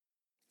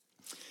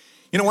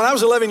You know, when I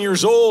was 11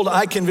 years old,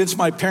 I convinced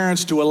my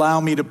parents to allow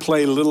me to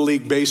play Little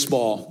League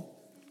Baseball.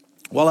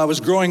 While I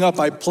was growing up,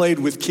 I played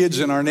with kids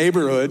in our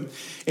neighborhood,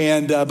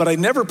 but I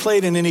never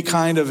played in any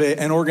kind of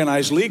an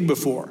organized league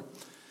before.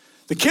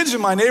 The kids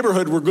in my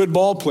neighborhood were good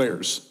ball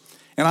players,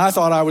 and I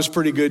thought I was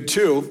pretty good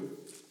too.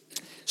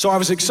 So I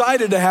was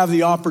excited to have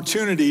the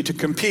opportunity to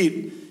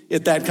compete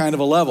at that kind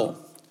of a level.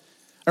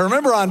 I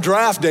remember on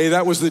draft day,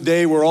 that was the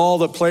day where all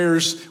the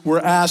players were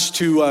asked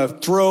to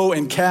throw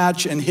and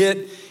catch and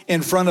hit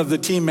in front of the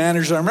team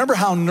manager. I remember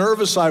how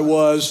nervous I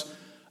was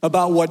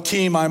about what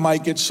team I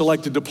might get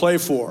selected to play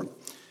for.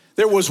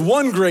 There was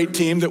one great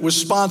team that was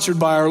sponsored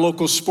by our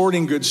local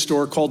sporting goods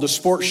store called the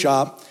Sport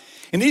Shop,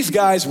 and these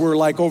guys were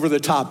like over the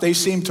top. They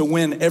seemed to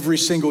win every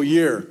single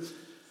year.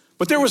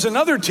 But there was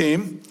another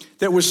team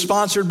that was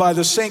sponsored by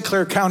the St.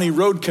 Clair County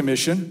Road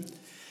Commission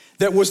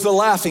that was the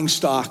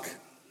laughingstock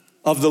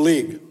of the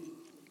league.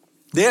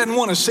 They hadn't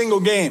won a single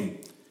game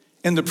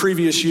in the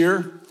previous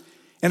year,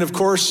 and of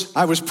course,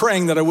 I was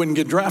praying that I wouldn't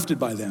get drafted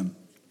by them.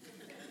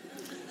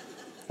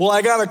 Well,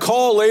 I got a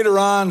call later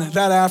on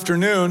that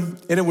afternoon,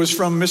 and it was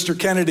from Mr.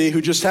 Kennedy, who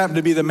just happened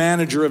to be the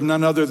manager of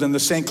none other than the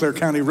St. Clair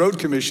County Road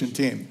Commission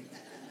team.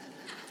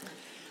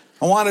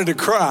 I wanted to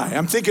cry.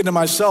 I'm thinking to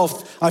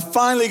myself, I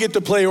finally get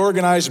to play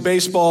organized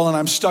baseball, and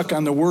I'm stuck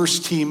on the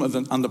worst team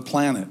on the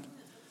planet.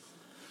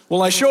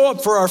 Well, I show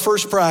up for our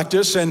first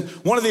practice, and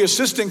one of the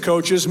assistant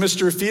coaches,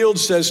 Mr.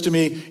 Fields, says to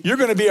me, "You're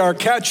going to be our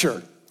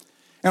catcher."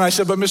 And I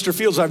said, "But Mr.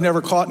 Fields, I've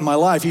never caught in my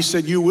life." He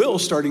said, "You will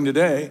starting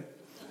today."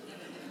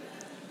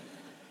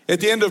 At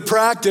the end of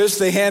practice,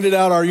 they handed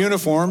out our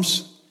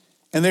uniforms,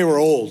 and they were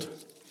old,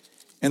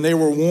 and they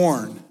were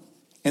worn,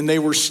 and they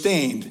were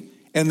stained,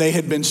 and they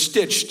had been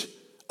stitched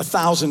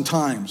 1,000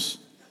 times.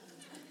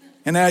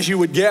 And as you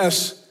would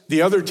guess,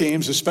 the other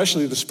teams,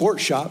 especially the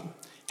Sports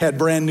Shop, had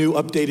brand new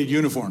updated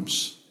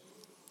uniforms.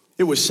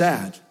 It was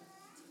sad.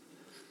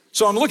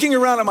 So I'm looking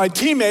around at my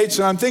teammates,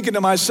 and I'm thinking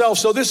to myself,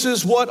 so this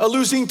is what a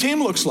losing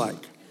team looks like.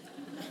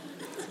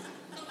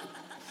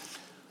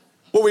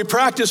 Well, we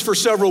practiced for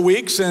several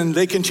weeks, and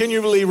they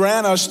continually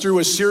ran us through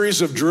a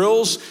series of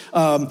drills.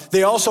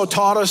 They also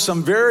taught us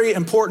some very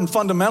important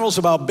fundamentals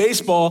about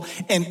baseball,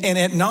 and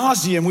ad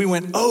nauseum, we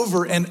went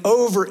over and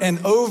over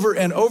and over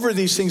and over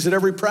these things at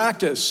every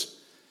practice.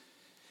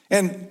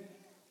 And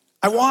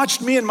I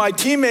watched me and my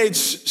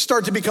teammates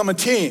start to become a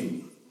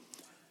team.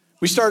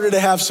 We started to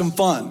have some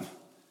fun.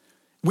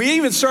 We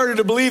even started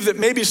to believe that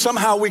maybe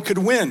somehow we could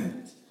win.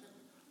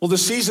 Well, the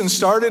season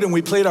started and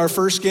we played our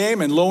first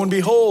game, and lo and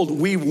behold,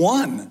 we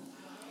won.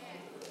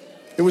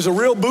 It was a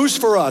real boost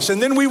for us.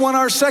 And then we won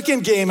our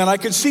second game, and I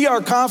could see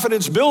our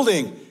confidence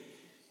building.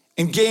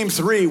 In game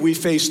 3, we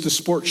faced the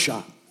Sports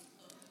Shop.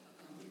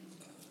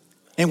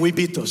 And we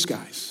beat those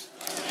guys.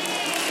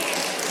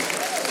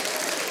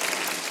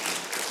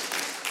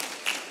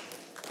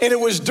 And it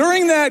was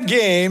during that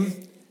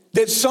game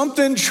that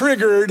something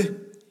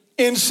triggered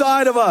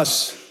inside of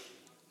us.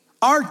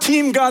 Our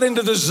team got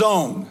into the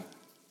zone.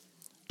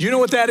 Do you know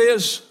what that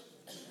is?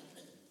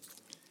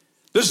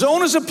 The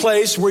zone is a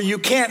place where you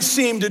can't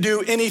seem to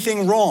do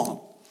anything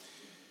wrong.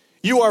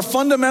 You are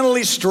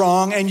fundamentally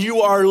strong, and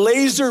you are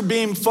laser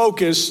beam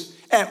focused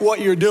at what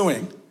you're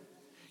doing.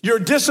 You're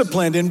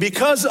disciplined, and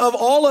because of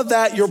all of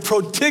that, your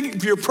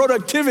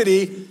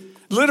productivity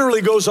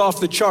literally goes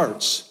off the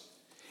charts.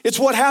 It's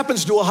what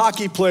happens to a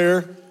hockey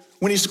player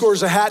when he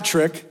scores a hat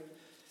trick,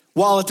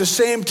 while at the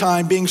same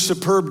time being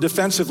superb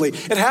defensively.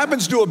 It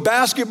happens to a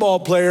basketball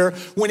player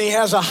when he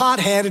has a hot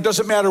hand. It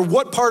doesn't matter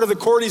what part of the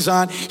court he's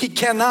on, he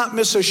cannot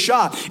miss a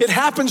shot. It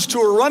happens to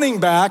a running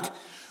back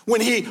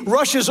when he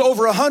rushes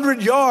over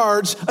 100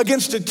 yards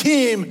against a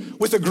team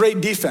with a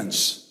great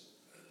defense.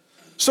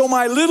 So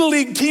my Little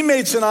League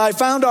teammates and I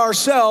found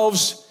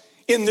ourselves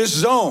in this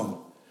zone.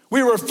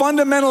 We were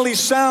fundamentally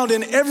sound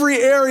in every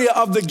area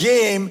of the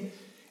game,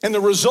 and the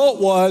result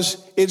was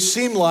it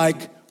seemed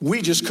like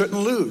we just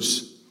couldn't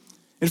lose.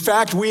 In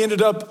fact, we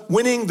ended up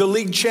winning the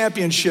league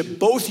championship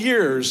both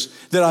years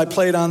that I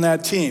played on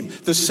that team.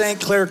 The St.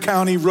 Clair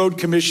County Road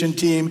Commission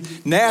team,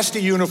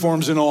 nasty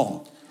uniforms and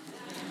all.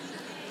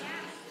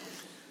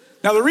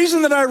 Now, the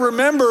reason that I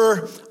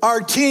remember our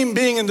team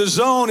being in the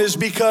zone is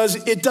because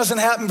it doesn't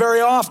happen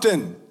very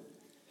often.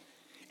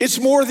 It's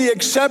more the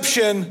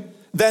exception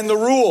than the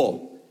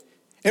rule.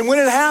 And when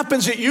it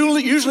happens, it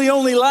usually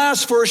only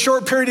lasts for a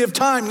short period of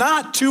time,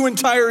 not 2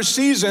 entire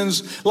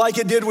seasons like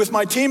it did with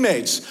my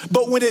teammates.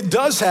 But when it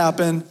does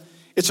happen,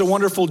 it's a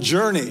wonderful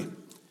journey,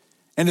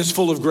 and it's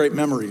full of great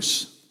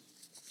memories.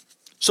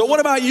 So what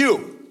about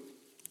you?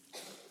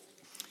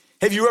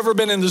 Have you ever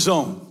been in the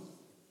zone?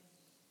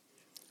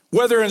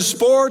 Whether in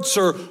sports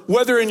or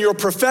whether in your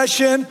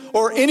profession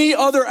or any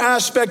other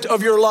aspect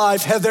of your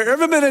life, have there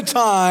ever been a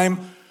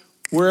time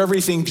where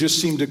everything just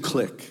seemed to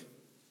click?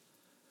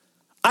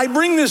 I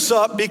bring this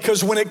up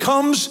because when it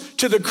comes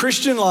to the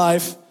Christian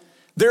life,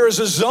 there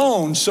is a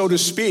zone, so to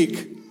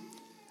speak,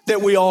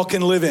 that we all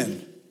can live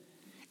in.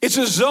 It's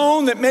a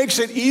zone that makes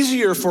it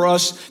easier for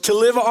us to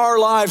live our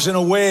lives in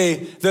a way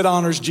that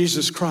honors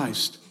Jesus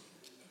Christ.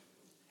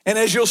 And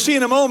as you'll see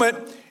in a moment,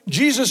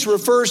 Jesus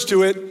refers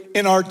to it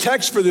in our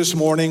text for this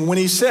morning when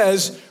he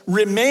says,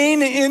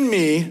 remain in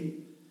me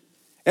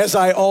as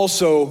I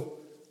also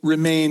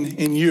remain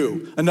in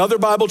you. Another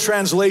Bible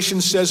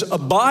translation says,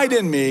 abide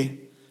in me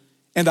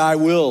and I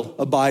will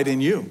abide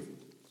in you.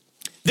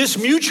 This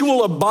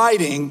mutual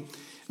abiding,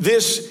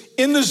 this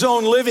in the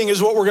zone living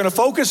is what we're going to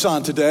focus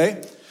on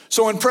today.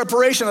 So in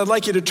preparation, I'd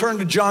like you to turn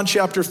to John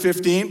chapter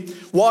 15.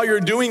 While you're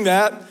doing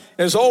that,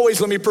 as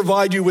always, let me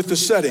provide you with the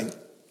setting.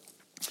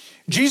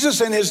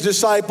 Jesus and his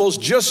disciples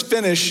just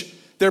finished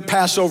their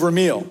Passover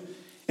meal.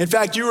 In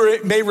fact,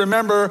 you may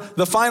remember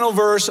the final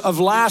verse of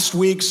last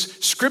week's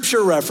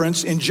scripture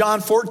reference in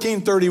John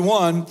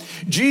 14:31.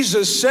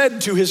 Jesus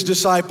said to his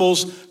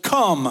disciples,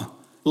 come,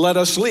 let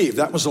us leave.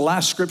 That was the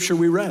last scripture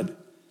we read.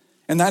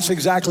 And that's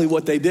exactly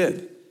what they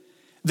did.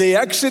 They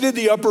exited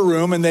the upper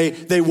room and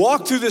they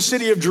walked through the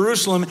city of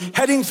Jerusalem,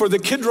 heading for the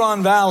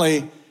Kidron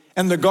Valley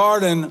and the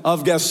Garden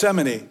of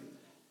Gethsemane.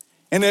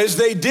 And as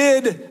they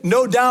did,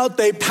 no doubt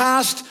they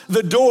passed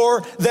the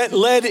door that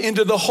led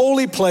into the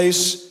holy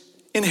place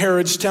in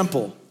Herod's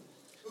temple.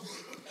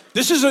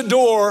 This is a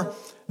door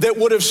that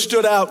would have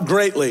stood out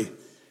greatly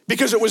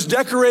because it was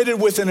decorated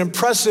with an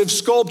impressive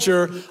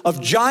sculpture of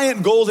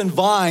giant golden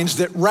vines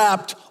that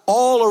wrapped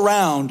all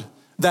around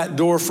that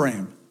door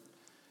frame.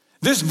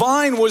 This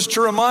vine was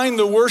to remind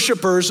the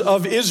worshipers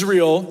of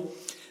Israel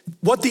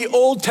what the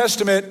Old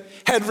Testament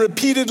had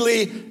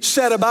repeatedly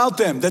said about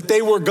them, that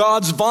they were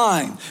God's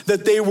vine,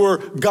 that they were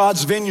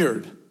God's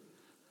vineyard.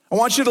 I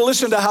want you to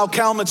listen to how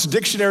Calmet's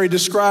dictionary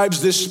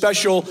describes this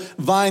special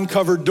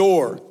vine-covered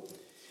door.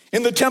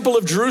 In the temple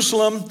of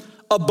Jerusalem,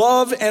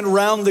 above and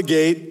round the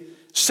gate,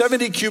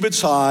 70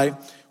 cubits high,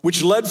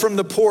 which led from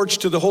the porch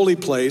to the holy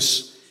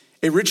place,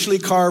 a richly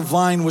carved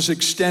vine was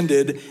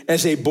extended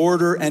as a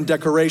border and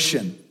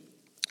decoration.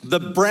 The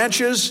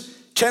branches,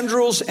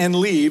 tendrils, and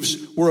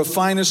leaves were of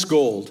finest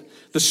gold.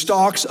 The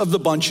stalks of the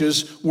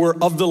bunches were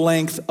of the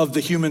length of the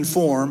human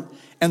form,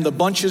 and the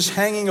bunches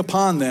hanging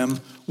upon them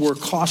were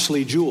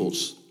costly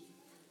jewels.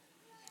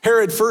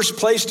 Herod first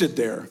placed it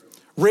there.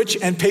 Rich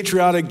and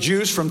patriotic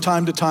Jews from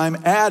time to time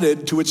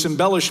added to its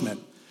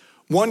embellishment.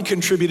 One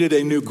contributed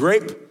a new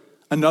grape,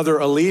 another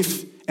a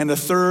leaf, and a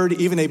third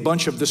even a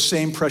bunch of the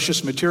same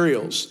precious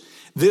materials.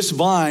 This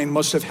vine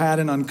must have had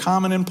an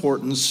uncommon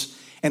importance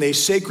and a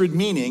sacred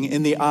meaning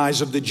in the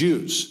eyes of the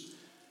Jews.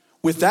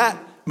 With that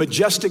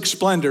majestic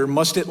splendor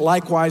must it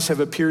likewise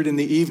have appeared in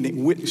the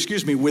evening.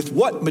 With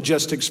what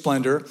majestic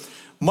splendor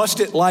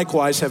must it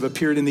likewise have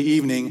appeared in the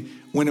evening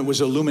when it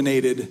was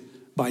illuminated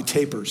by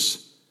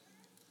tapers?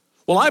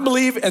 Well, I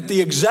believe at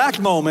the exact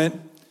moment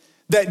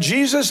that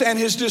Jesus and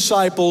his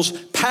disciples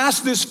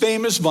passed this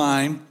famous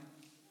vine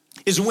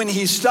is when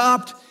he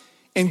stopped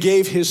and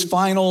gave his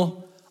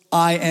final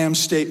I am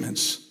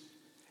statements.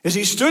 As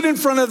he stood in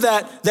front of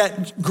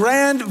that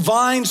grand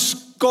vine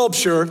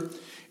sculpture,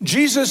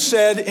 Jesus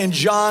said in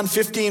John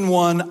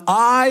 15:1,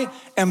 I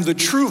am the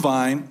true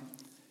vine,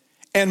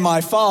 and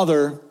my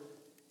Father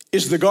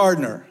is the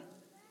gardener.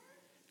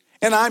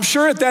 And I'm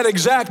sure at that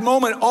exact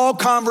moment, all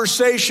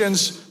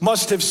conversations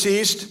must have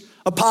ceased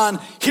upon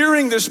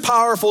hearing this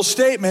powerful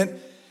statement,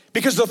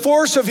 because the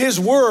force of his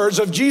words,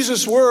 of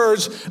Jesus'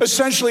 words,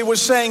 essentially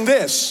was saying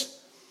this.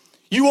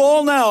 You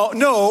all now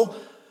know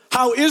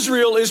how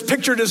Israel is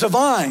pictured as a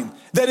vine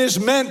that is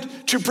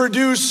meant to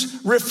produce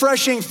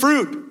refreshing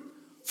fruit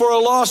for a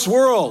lost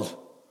world.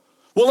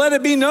 Well, let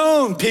it be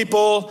known,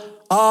 people,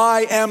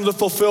 I am the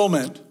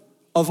fulfillment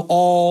of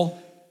all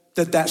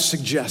that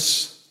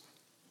suggests.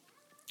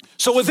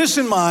 So with this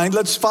in mind,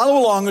 let's follow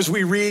along as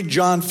we read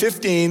John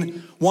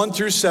 15, 1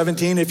 through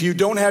 17. If you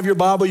don't have your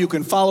Bible, you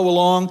can follow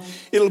along.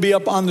 It'll be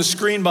up on the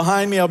screen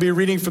behind me. I'll be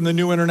reading from the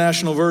New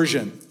International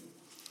Version.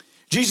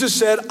 Jesus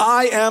said,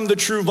 I am the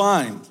true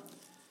vine,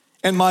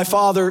 and my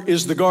Father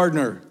is the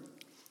gardener.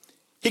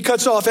 He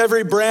cuts off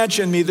every branch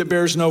in me that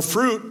bears no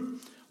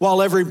fruit,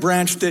 while every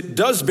branch that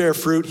does bear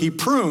fruit, he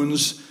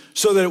prunes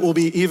so that it will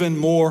be even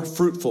more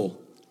fruitful.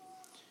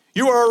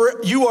 You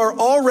are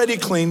already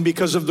clean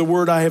because of the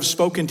word I have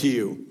spoken to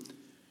you.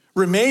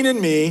 Remain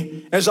in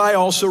me as I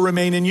also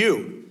remain in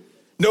you.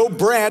 No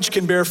branch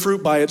can bear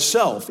fruit by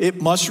itself.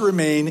 It must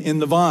remain in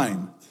the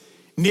vine.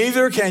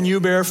 Neither can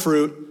you bear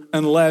fruit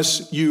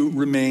unless you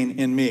remain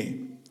in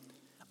me.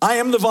 I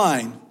am the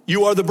vine,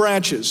 you are the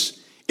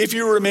branches. If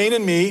you remain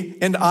in me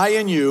and I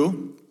in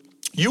you,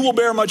 you will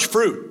bear much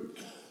fruit.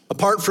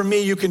 Apart from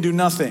me, you can do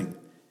nothing.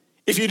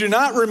 If you do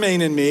not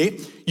remain in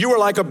me, you are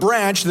like a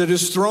branch that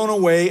is thrown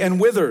away and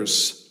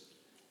withers.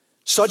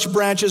 Such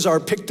branches are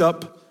picked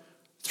up,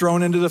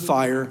 thrown into the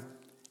fire,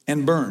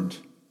 and burned.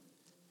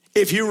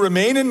 If you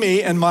remain in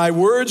me and my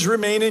words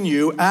remain in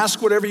you,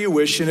 ask whatever you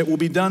wish and it will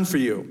be done for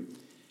you.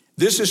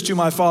 This is to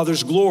my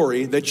Father's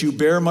glory that you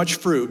bear much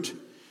fruit,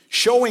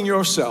 showing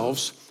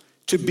yourselves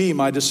to be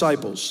my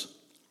disciples.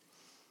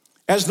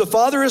 As the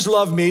Father has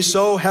loved me,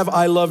 so have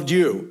I loved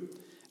you.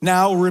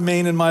 Now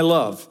remain in my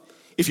love.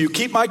 If you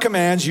keep my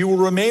commands, you will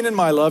remain in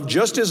my love,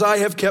 just as I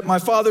have kept my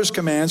Father's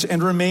commands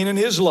and remain in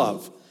his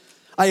love.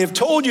 I have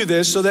told you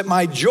this so that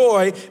my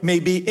joy may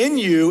be in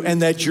you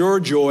and that your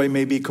joy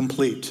may be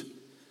complete.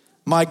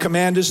 My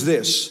command is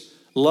this: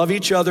 love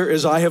each other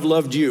as I have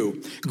loved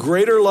you.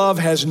 Greater love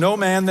has no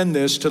man than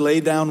this, to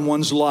lay down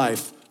one's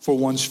life for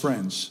one's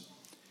friends.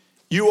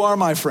 You are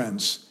my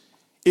friends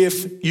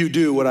if you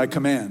do what I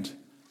command.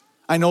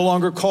 I no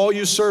longer call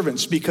you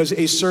servants, because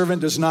a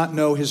servant does not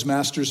know his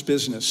master's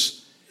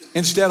business.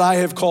 Instead, I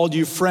have called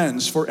you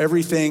friends, for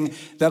everything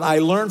that I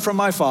learned from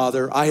my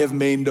Father I have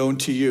made known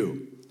to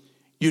you.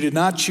 You did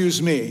not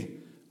choose me,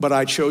 but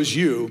I chose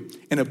you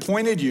and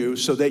appointed you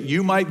so that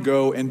you might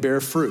go and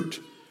bear fruit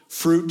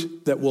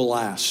that will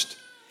last.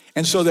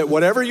 And so that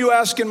whatever you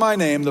ask in my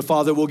name, the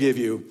Father will give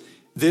you.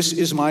 This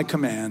is my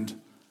command: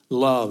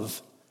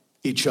 love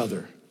each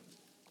other.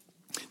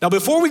 Now,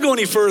 before we go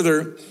any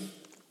further,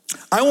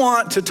 I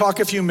want to talk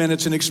a few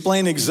minutes and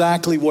explain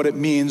exactly what it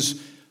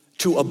means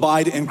to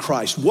abide in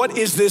Christ. What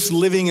is this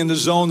living in the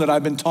zone that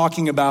I've been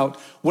talking about?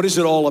 What is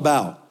it all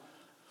about?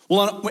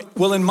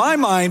 Well, in my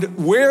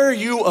mind, where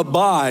you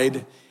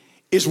abide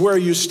is where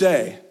you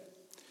stay.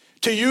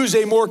 To use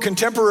a more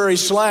contemporary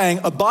slang,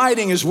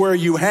 abiding is where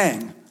you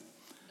hang.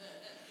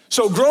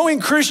 So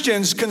growing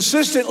Christians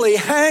consistently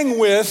hang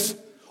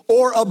with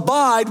or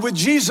abide with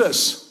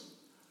Jesus.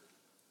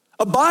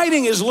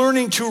 Abiding is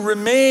learning to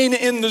remain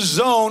in the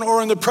zone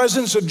or in the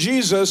presence of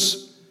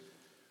Jesus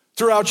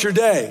throughout your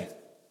day.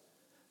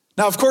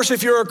 Now, of course,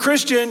 if you're a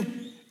Christian,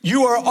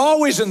 you are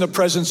always in the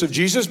presence of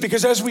Jesus,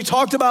 because as we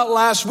talked about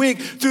last week,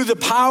 through the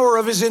power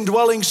of his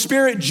indwelling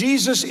Spirit,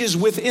 Jesus is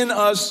within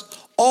us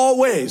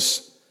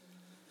always.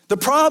 The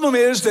problem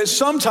is that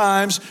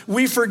sometimes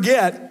we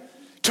forget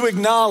to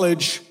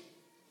acknowledge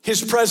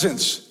his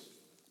presence.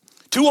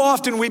 Too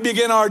often we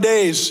begin our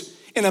days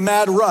in a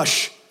mad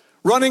rush,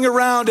 running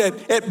around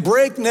at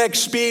breakneck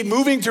speed,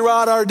 moving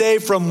throughout our day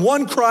from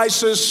one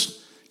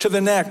crisis to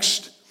the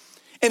next.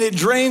 And it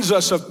drains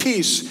us of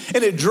peace,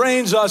 and it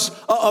drains us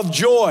of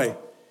joy.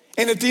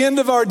 And at the end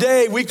of our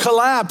day, we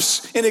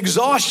collapse in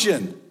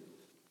exhaustion.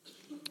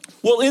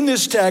 Well, in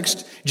this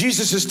text,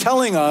 Jesus is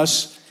telling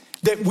us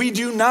that we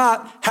do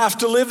not have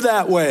to live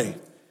that way.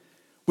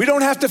 We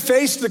don't have to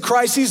face the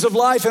crises of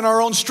life in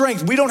our own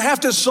strength. We don't have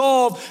to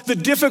solve the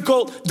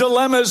difficult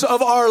dilemmas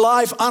of our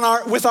life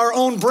with our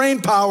own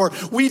brain power.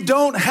 We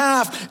don't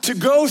have to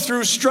go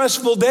through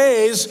stressful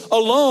days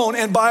alone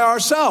and by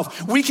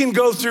ourselves. We can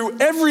go through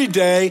every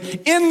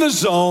day in the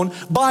zone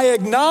by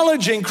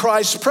acknowledging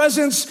Christ's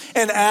presence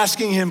and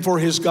asking him for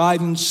his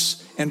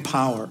guidance and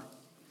power.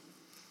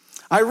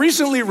 I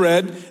recently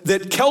read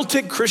that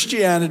Celtic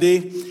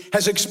Christianity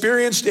has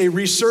experienced a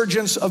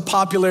resurgence of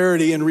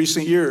popularity in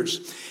recent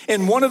years.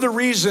 And one of the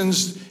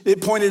reasons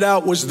it pointed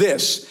out was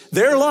this: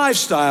 their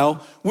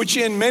lifestyle, which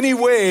in many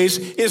ways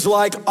is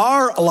like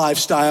our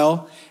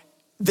lifestyle.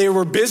 They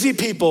were busy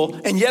people,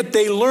 and yet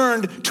they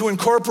learned to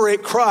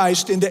incorporate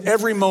Christ into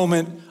every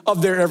moment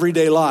of their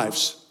everyday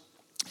lives.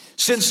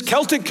 Since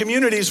Celtic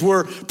communities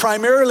were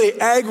primarily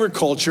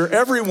agriculture,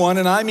 everyone,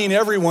 and I mean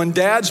everyone,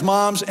 dads,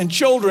 moms, and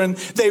children,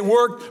 they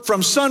worked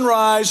from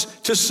sunrise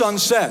to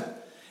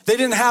sunset. They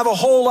didn't have a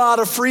whole lot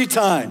of free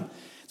time.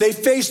 They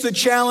faced the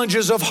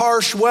challenges of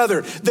harsh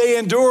weather. They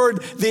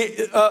endured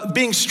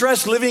being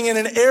stressed living in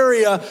an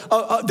area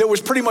that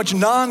was pretty much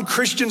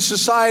non-Christian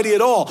society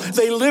at all.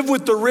 They lived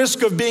with the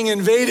risk of being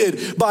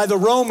invaded by the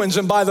Romans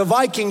and by the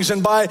Vikings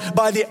and by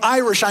the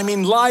Irish. I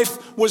mean,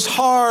 life was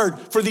hard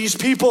for these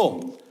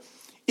people.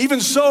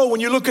 Even so,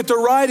 when you look at the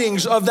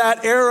writings of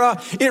that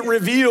era, it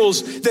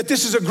reveals that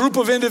this is a group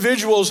of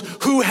individuals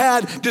who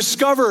had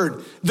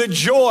discovered the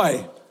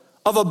joy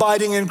of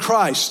abiding in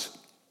Christ.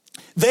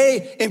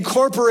 They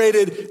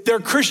incorporated their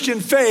Christian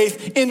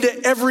faith into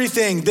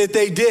everything that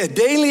they did.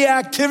 Daily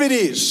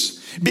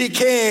activities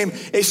became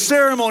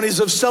ceremonies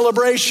of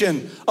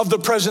celebration of the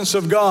presence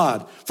of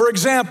God. For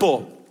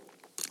example,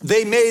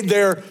 they made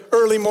their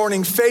early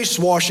morning face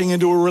washing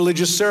into a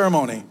religious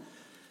ceremony.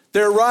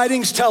 Their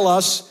writings tell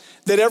us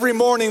that every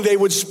morning they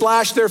would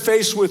splash their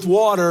face with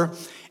water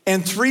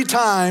and three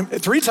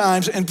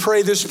times and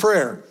pray this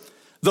prayer: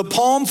 the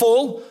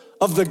palmful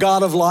of the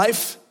God of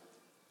life,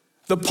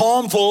 the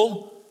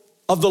palmful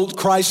of the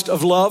Christ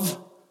of love,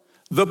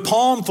 the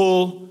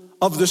palmful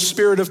of the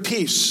Spirit of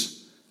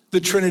peace, the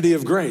Trinity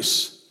of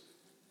grace.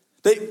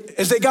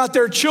 As they got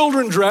their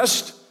children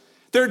dressed,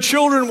 their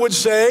children would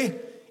say,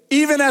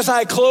 "Even as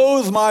I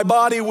clothe my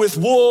body with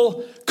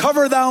wool,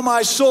 cover thou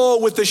my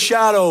soul with the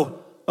shadow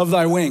of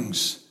thy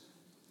wings."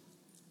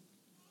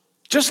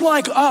 Just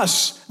like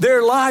us,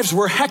 their lives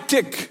were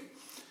hectic.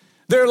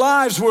 Their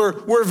lives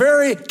were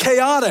very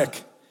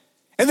chaotic.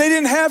 And they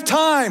didn't have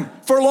time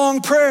for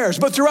long prayers.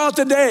 But throughout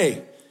the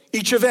day,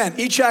 each event,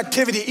 each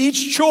activity,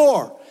 each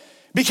chore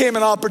became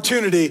an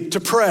opportunity to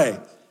pray.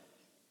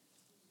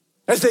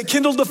 As they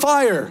kindled the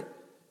fire,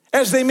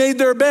 as they made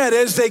their bed,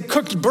 as they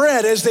cooked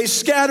bread, as they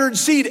scattered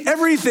seed,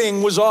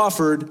 everything was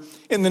offered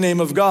in the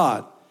name of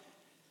God.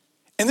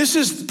 And this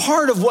is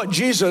part of what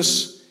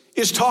Jesus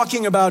is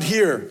talking about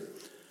here.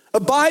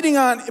 Abiding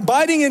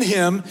in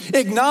him,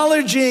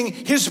 acknowledging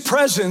his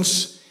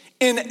presence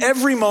in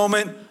every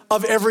moment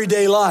of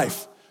everyday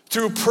life,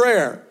 through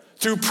prayer,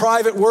 through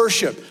private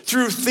worship,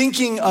 through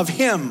thinking of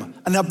him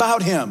and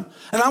about him.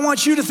 And I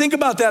want you to think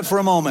about that for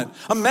a moment.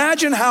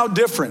 Imagine how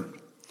different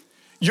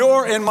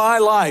your and my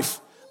life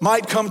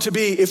might come to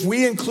be if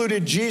we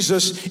included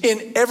Jesus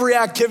in every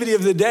activity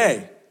of the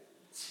day.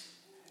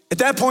 At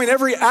that point,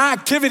 every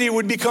activity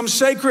would become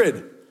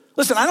sacred.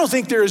 Listen, I don't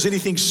think there is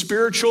anything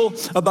spiritual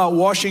about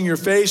washing your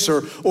face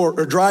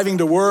or driving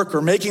to work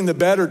or making the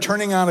bed or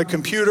turning on a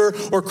computer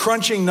or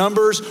crunching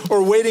numbers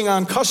or waiting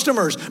on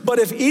customers. But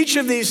if each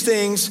of these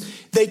things,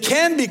 they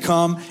can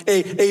become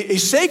a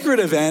sacred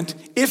event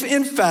if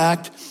in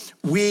fact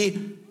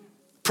we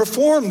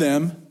perform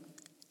them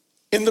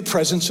in the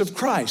presence of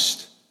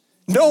Christ,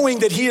 knowing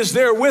that he is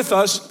there with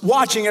us,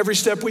 watching every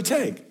step we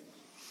take.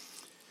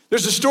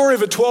 There's a story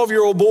of a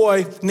 12-year-old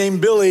boy named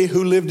Billy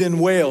who lived in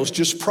Wales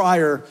just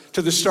prior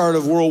to the start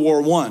of World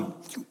War I.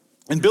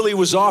 And Billy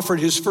was offered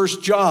his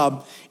first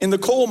job in the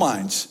coal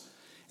mines.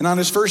 And on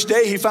his first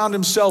day, he found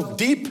himself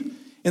deep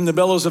in the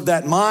bellows of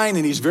that mine,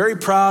 and he's very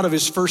proud of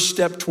his first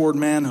step toward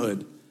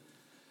manhood.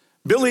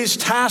 Billy's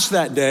task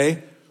that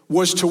day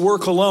was to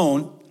work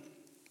alone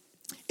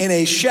in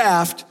a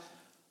shaft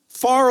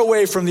far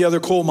away from the other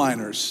coal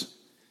miners.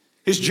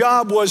 His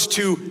job was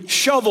to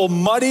shovel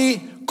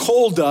muddy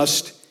coal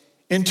dust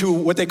into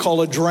what they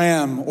call a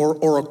dram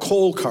or a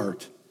coal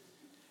cart.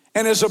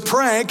 And as a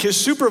prank, his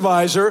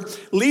supervisor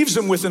leaves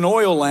him with an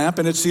oil lamp,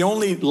 and it's the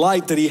only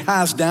light that he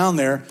has down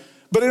there,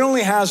 but it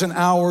only has an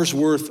hour's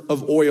worth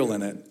of oil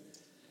in it.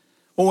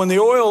 Well, when the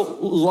oil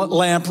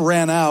lamp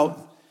ran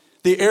out,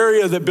 the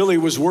area that Billy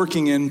was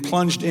working in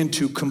plunged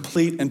into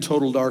complete and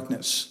total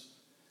darkness.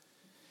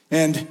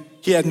 And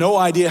he had no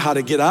idea how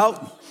to get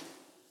out,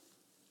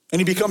 and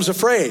he becomes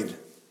afraid.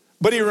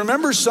 But he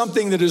remembers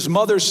something that his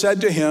mother said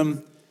to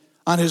him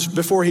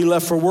before he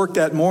left for work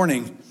that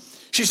morning.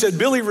 She said,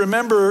 "Billy,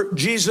 remember,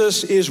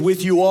 Jesus is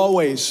with you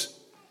always,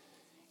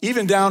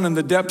 even down in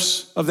the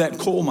depths of that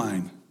coal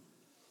mine."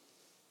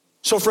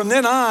 So from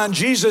then on,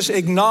 Jesus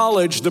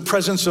acknowledged the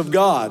presence of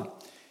God.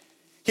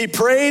 He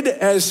prayed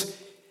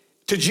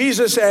to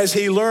Jesus as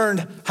he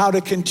learned how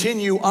to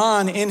continue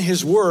on in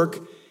his work.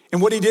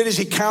 And what he did is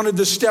he counted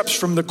the steps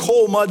from the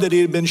coal mud that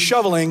he had been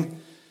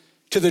shoveling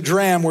to the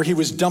dram where he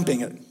was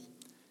dumping it.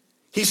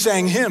 He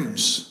sang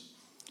hymns.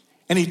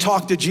 And he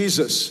talked to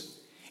Jesus,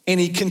 and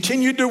he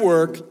continued to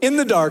work in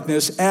the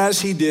darkness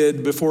as he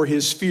did before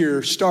his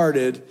fear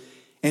started,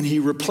 and he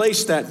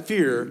replaced that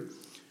fear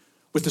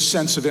with a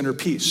sense of inner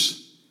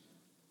peace.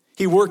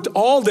 He worked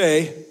all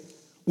day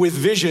with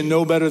vision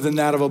no better than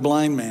that of a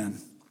blind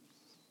man.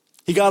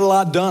 He got a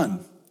lot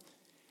done,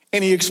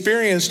 and he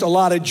experienced a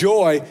lot of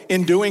joy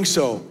in doing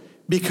so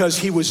because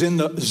he was in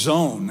the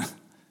zone.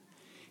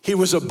 He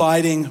was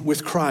abiding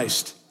with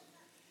Christ.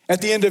 At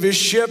the end of his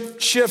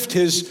shift,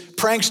 his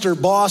prankster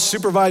boss,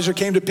 supervisor,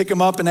 came to pick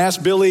him up and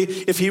asked Billy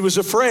if he was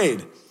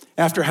afraid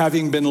after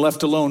having been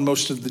left alone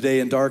most of the day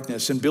in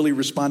darkness. And Billy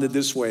responded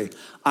this way,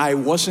 "I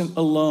wasn't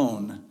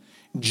alone.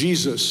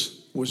 Jesus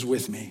was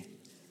with me."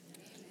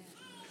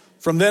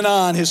 From then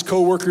on, his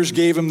coworkers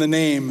gave him the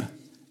name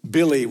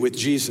Billy with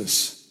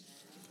Jesus.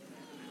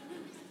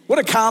 What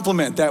a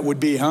compliment that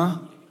would be, huh?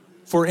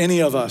 For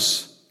any of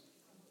us.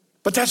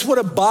 But that's what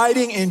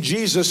abiding in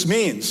Jesus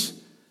means.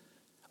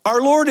 Our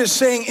Lord is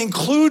saying,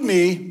 include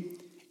me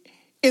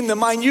in the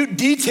minute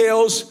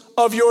details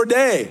of your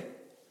day.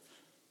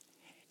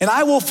 And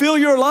I will fill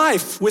your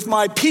life with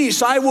my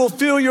peace. I will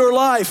fill your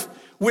life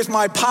with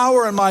my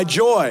power and my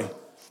joy.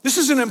 This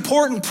is an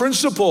important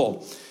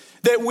principle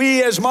that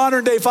we as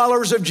modern day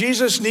followers of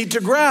Jesus need to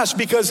grasp,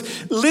 because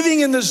living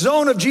in the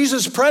zone of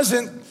Jesus'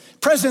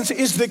 presence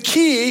is the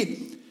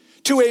key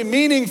to a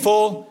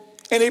meaningful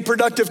and a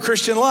productive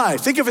Christian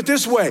life. Think of it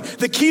this way.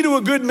 The key to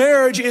a good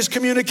marriage is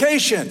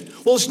communication.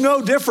 Well, it's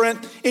no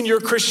different in your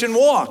Christian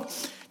walk.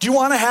 Do you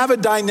want to have a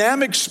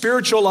dynamic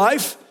spiritual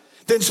life?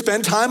 Then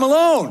spend time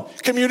alone,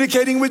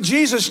 communicating with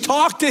Jesus.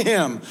 Talk to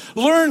him.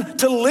 Learn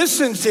to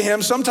listen to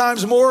him,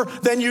 sometimes more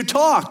than you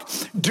talk.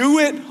 Do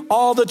it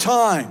all the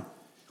time.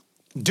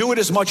 Do it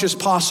as much as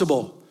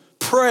possible.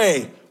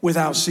 Pray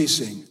without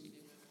ceasing.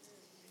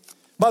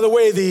 By the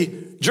way, the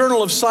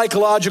Journal of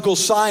Psychological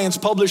Science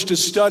published a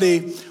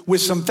study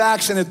with some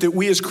facts in it that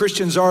we as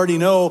Christians already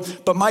know,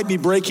 but might be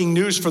breaking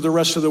news for the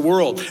rest of the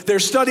world. Their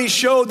study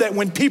showed that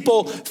when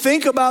people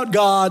think about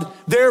God,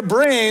 their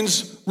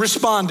brains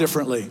respond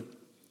differently.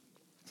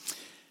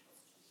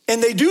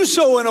 And they do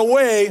so in a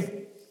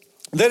way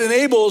that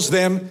enables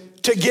them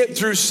to get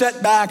through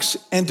setbacks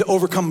and to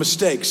overcome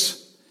mistakes.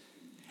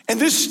 And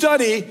this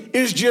study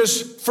is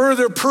just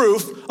further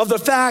proof of the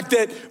fact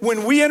that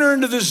when we enter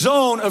into the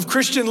zone of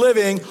Christian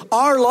living,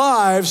 our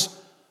lives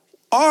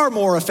are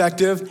more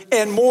effective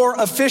and more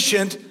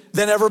efficient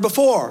than ever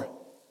before.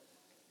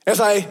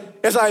 As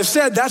I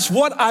said, that's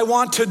what I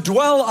want to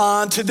dwell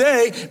on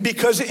today,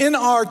 because in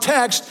our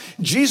text,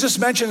 Jesus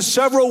mentions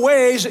several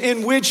ways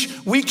in which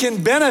we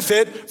can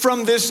benefit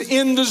from this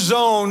in the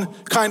zone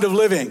kind of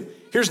living.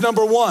 Here's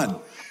number one.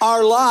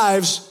 Our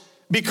lives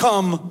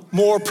become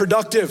more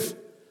productive.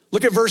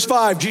 Look at verse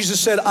 5.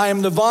 Jesus said, I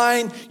am the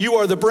vine, you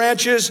are the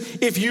branches.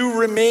 If you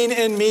remain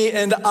in me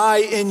and I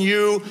in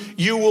you,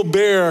 you will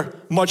bear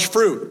much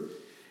fruit.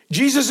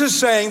 Jesus is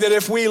saying that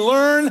if we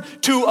learn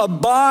to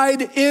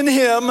abide in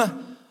him,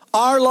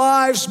 our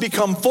lives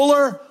become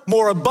fuller,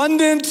 more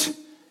abundant,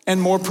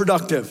 and more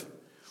productive.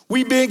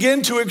 We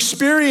begin to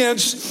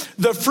experience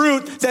the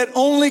fruit that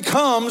only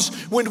comes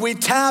when we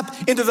tap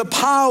into the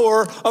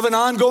power of an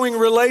ongoing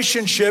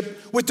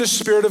relationship with the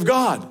Spirit of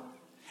God.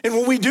 And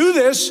when we do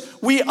this,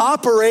 we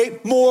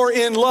operate more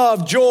in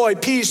love, joy,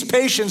 peace,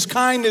 patience,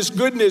 kindness,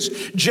 goodness,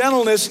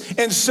 gentleness,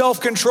 and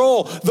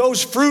self-control.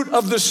 Those fruit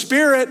of the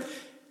Spirit,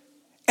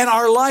 and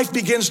our life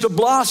begins to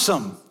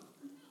blossom.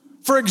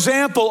 For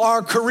example,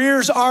 our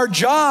careers, our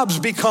jobs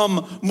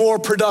become more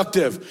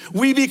productive.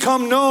 We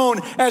become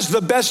known as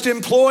the best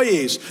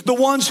employees, the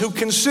ones who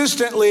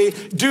consistently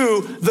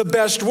do the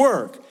best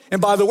work. And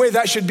by the way,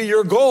 that should be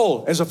your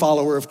goal as a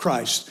follower of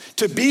Christ,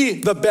 to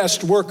be the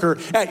best worker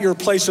at your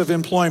place of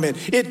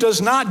employment. It does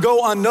not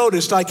go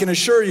unnoticed, I can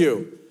assure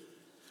you.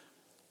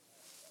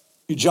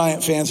 You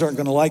Giant fans aren't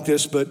going to like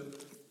this, but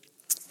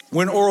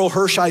when Orel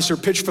Hershiser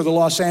pitched for the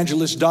Los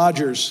Angeles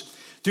Dodgers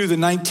through the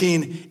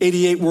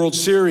 1988 World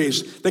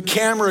Series, the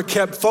camera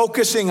kept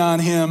focusing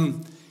on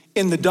him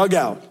in the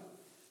dugout.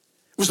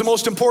 It was the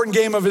most important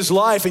game of his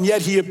life, and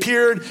yet he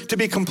appeared to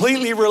be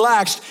completely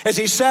relaxed as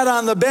he sat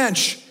on the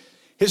bench.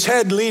 His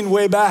head leaned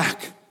way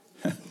back,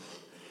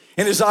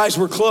 and his eyes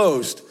were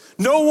closed.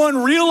 No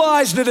one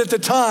realized it at the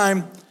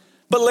time,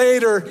 but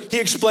later he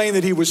explained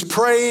that he was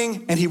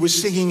praying and he was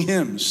singing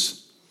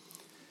hymns.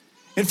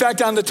 In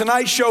fact, on The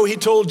Tonight Show, he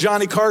told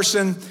Johnny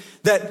Carson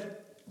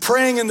that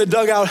praying in the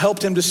dugout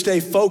helped him to stay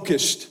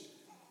focused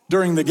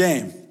during the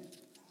game.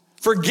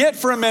 Forget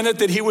for a minute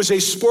that he was a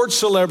sports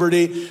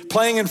celebrity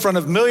playing in front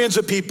of millions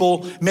of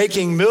people,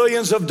 making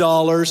millions of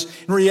dollars.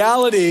 In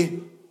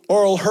reality,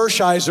 Orel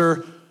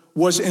Hershiser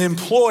was an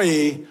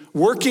employee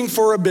working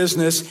for a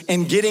business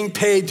and getting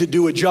paid to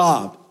do a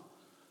job.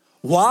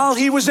 While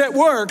he was at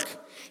work,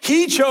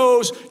 he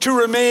chose to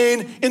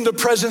remain in the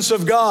presence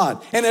of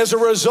God. And as a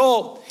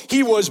result,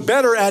 he was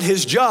better at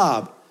his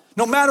job.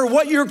 No matter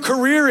what your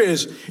career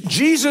is,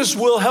 Jesus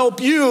will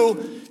help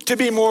you to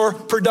be more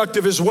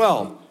productive as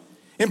well.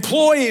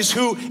 Employees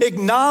who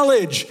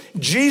acknowledge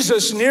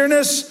Jesus'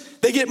 nearness,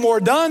 they get more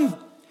done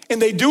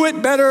and they do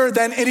it better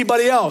than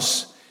anybody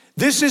else.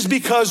 This is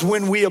because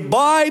when we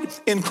abide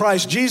in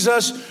Christ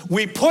Jesus,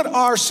 we put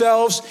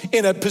ourselves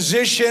in a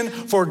position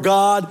for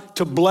God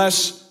to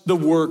bless the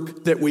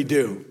work that we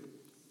do.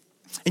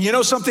 And you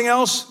know something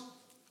else?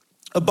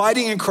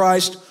 Abiding in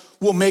Christ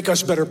will make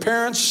us better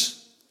parents,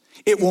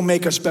 it will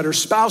make us better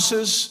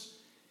spouses,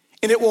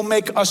 and it will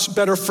make us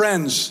better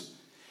friends.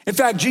 In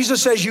fact,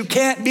 Jesus says you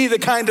can't be the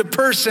kind of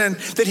person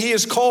that he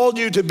has called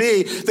you to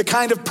be, the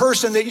kind of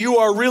person that you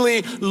are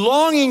really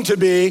longing to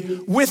be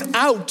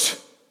without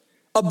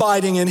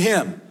abiding in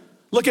him.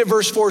 Look at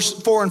verse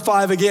 4 and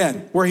 5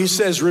 again, where he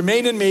says,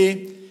 remain in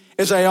me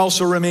as I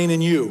also remain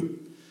in you.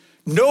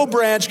 No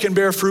branch can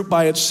bear fruit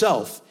by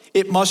itself.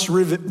 It must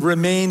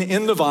remain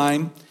in the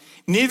vine.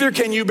 Neither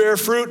can you bear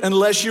fruit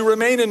unless you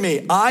remain in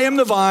me. I am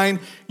the vine,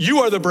 you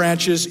are the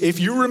branches. If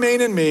you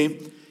remain in me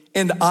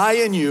and I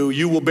in you,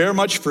 you will bear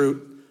much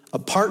fruit.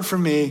 Apart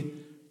from me,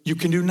 you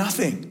can do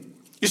nothing.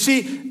 You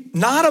see,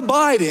 not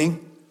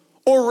abiding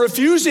or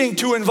refusing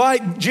to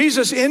invite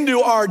Jesus into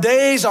our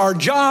days, our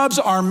jobs,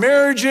 our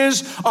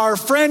marriages, our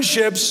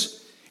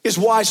friendships is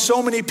why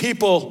so many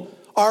people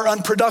are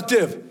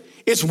unproductive.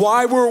 It's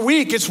why we're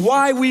weak. It's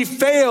why we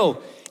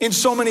fail in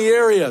so many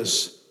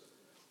areas.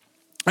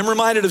 I'm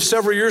reminded of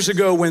several years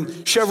ago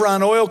when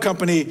Chevron Oil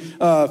Company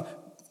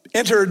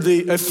entered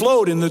a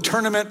float in the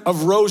Tournament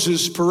of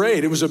Roses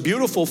parade. It was a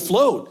beautiful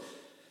float,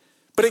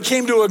 but it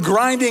came to a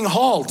grinding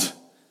halt.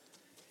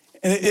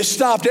 And it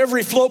stopped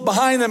every float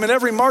behind them and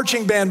every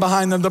marching band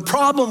behind them. The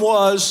problem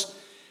was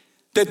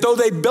that though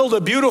they built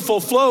a beautiful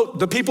float,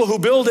 the people who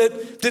built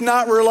it did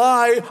not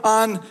rely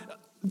on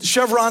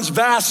Chevron's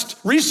vast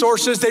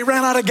resources. They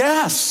ran out of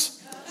gas.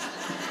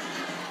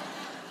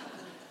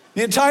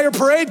 The entire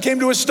parade came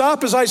to a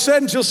stop, as I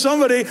said, until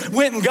somebody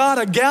went and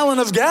got a gallon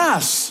of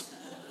gas.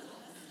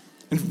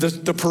 And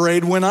the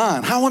parade went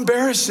on. How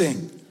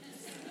embarrassing.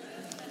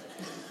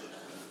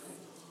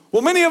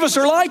 Well, many of us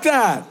are like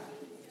that.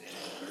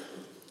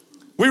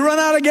 We run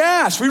out of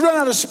gas. We run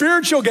out of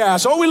spiritual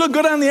gas. Oh, we look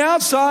good on the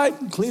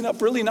outside, clean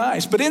up really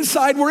nice, but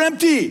inside we're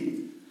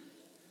empty.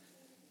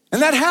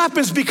 And that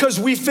happens because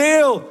we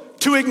fail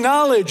to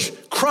acknowledge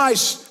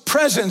Christ's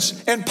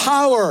presence and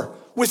power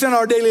within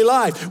our daily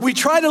life. We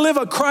try to live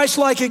a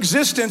Christ-like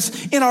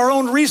existence in our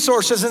own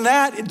resources, and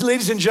that,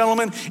 ladies and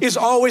gentlemen, is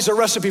always a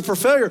recipe for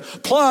failure.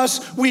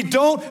 Plus, we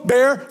don't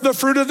bear the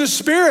fruit of the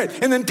Spirit,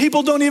 and then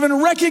people don't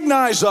even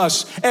recognize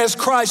us as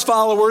Christ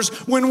followers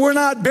when we're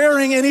not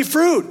bearing any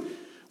fruit.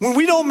 When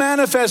we don't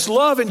manifest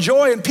love and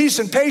joy and peace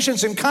and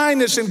patience and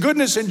kindness and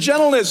goodness and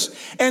gentleness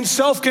and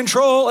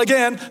self-control,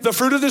 again, the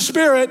fruit of the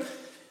Spirit,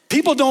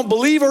 people don't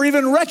believe or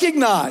even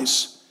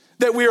recognize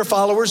that we are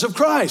followers of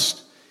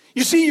Christ.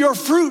 You see, your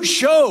fruit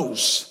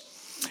shows.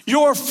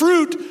 Your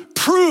fruit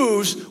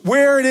proves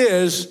where it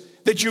is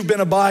that you've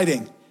been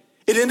abiding.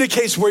 It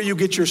indicates where you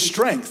get your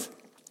strength,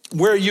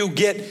 where you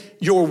get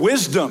your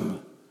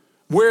wisdom,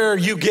 where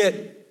you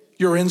get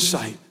your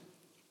insight.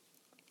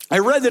 I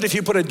read that if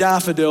you put a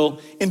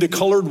daffodil into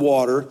colored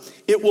water,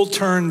 it will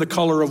turn the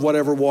color of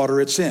whatever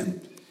water it's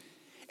in.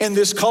 And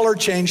this color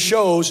change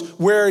shows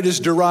where it is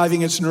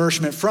deriving its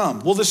nourishment from.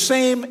 Well, the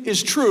same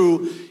is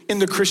true in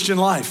the Christian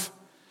life.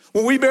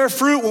 When we bear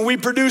fruit, when we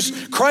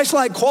produce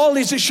Christ-like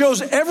qualities, it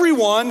shows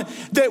everyone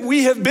that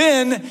we have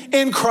been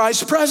in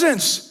Christ's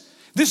presence.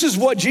 This is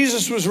what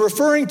Jesus was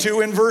referring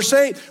to in verse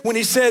 8 when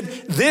he said,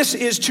 "This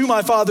is to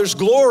my Father's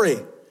glory,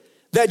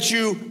 that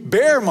you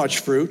bear much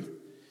fruit,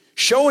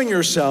 showing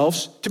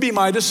yourselves to be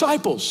my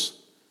disciples."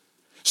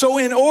 So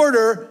in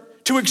order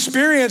to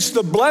experience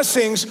the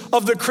blessings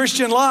of the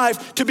Christian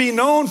life, to be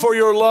known for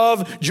your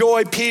love,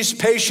 joy, peace,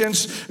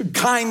 patience,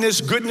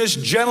 kindness, goodness,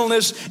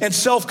 gentleness, and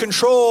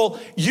self-control,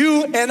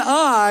 you and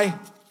I,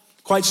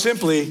 quite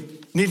simply,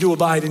 need to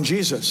abide in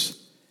Jesus.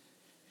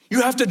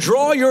 You have to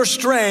draw your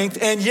strength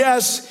and,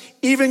 yes,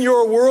 even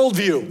your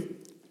worldview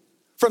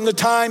from the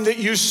time that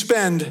you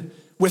spend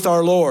with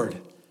our Lord.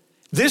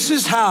 This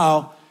is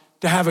how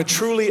to have a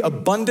truly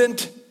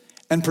abundant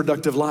and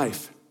productive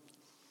life.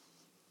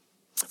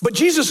 But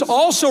Jesus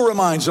also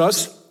reminds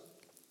us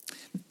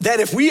that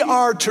if we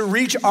are to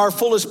reach our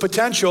fullest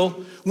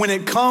potential when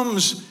it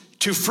comes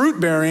to fruit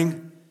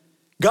bearing,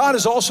 God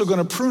is also going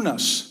to prune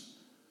us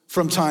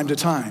from time to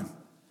time.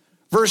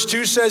 Verse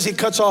 2 says, "He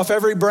cuts off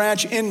every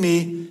branch in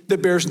me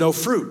that bears no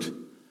fruit,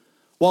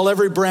 while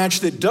every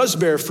branch that does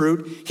bear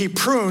fruit, he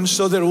prunes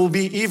so that it will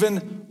be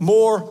even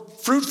more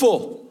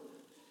fruitful."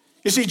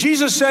 You see,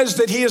 Jesus says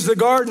that he is the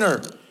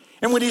gardener.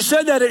 And when he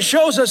said that, it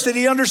shows us that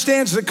he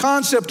understands the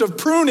concept of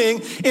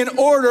pruning in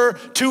order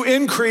to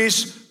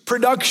increase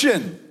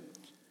production.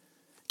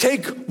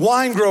 Take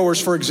wine growers,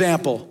 for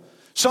example.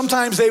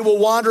 Sometimes they will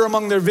wander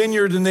among their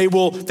vineyard and they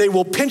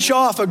will pinch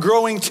off a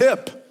growing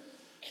tip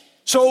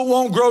so it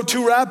won't grow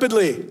too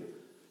rapidly.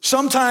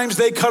 Sometimes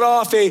they cut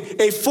off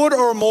a foot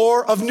or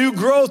more of new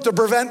growth to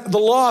prevent the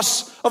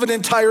loss of an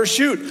entire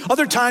shoot.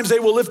 Other times they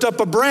will lift up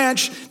a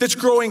branch that's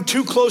growing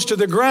too close to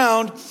the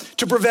ground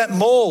to prevent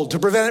mold, to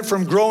prevent it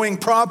from growing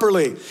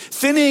properly.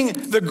 Thinning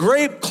the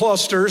grape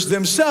clusters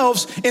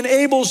themselves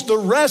enables the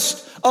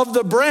rest of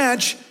the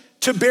branch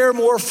to bear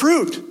more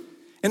fruit.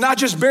 And not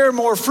just bear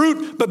more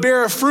fruit, but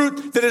bear a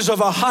fruit that is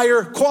of a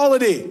higher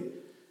quality.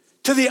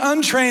 To the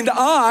untrained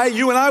eye,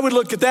 you and I would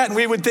look at that and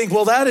we would think,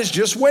 well, that is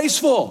just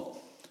wasteful.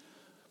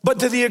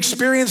 But to the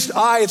experienced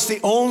eye, it's the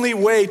only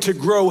way to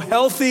grow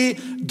healthy,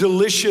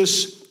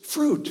 delicious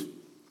fruit.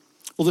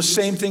 Well, the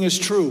same thing is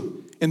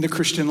true in the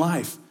Christian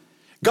life.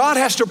 God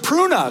has to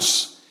prune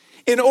us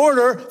in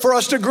order for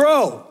us to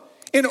grow,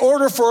 in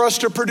order for us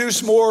to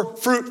produce more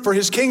fruit for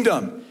his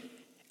kingdom.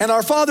 And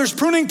our Father's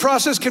pruning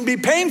process can be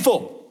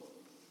painful.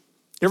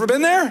 You ever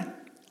been there?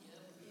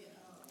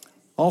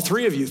 All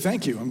three of you,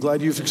 thank you. I'm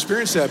glad you've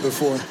experienced that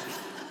before.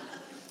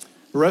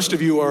 The rest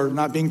of you are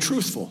not being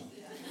truthful.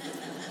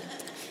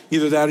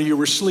 Either that or you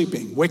were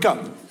sleeping. Wake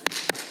up.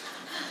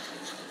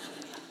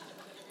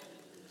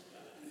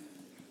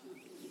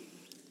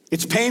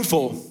 It's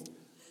painful,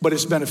 but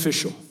it's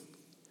beneficial.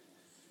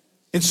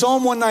 In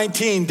Psalm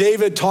 119,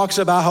 David talks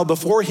about how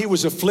before he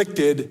was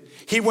afflicted,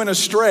 he went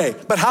astray,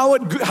 but how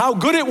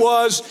good it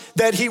was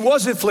that he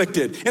was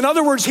afflicted. In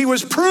other words, he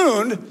was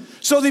pruned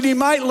so that he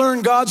might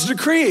learn God's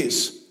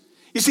decrees.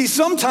 You see,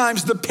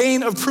 sometimes the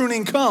pain of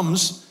pruning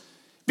comes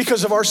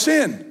because of our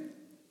sin.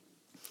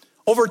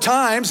 Over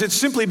times, it's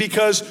simply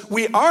because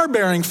we are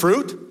bearing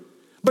fruit,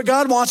 but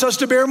God wants us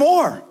to bear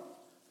more.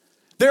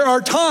 There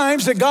are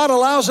times that God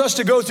allows us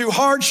to go through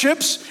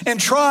hardships and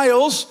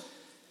trials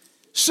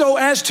so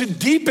as to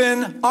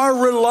deepen our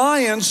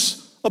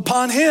reliance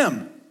upon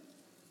him.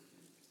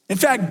 In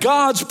fact,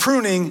 God's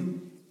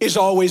pruning is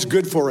always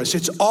good for us.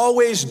 It's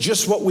always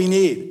just what we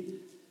need.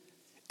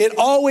 It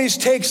always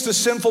takes the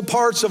sinful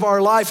parts of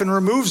our life and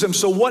removes them,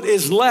 so what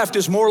is left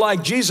is more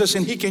like Jesus,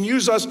 and he can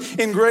use us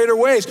in greater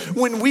ways.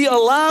 When we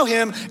allow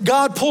him,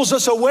 God pulls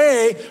us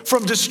away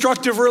from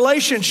destructive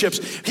relationships.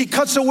 He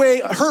cuts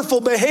away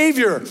hurtful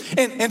behavior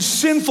and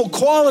sinful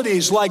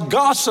qualities like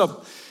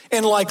gossip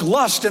and like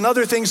lust and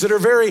other things that are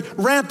very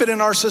rampant in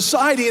our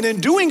society. And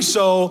in doing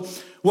so,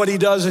 what he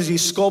does is he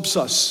sculpts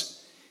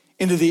us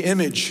into the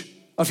image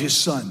of his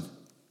Son.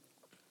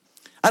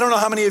 I don't know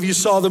how many of you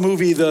saw the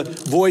movie The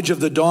Voyage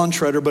of the Dawn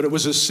Treader, but it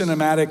was a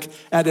cinematic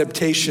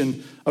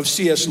adaptation of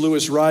C.S.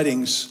 Lewis'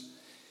 writings.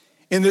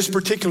 In this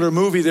particular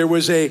movie, there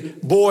was a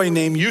boy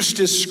named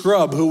Eustace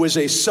Scrubb who was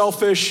a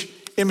selfish,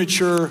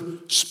 immature,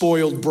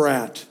 spoiled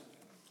brat.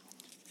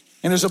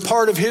 And as a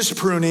part of his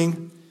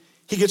pruning,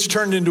 he gets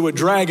turned into a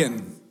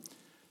dragon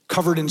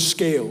covered in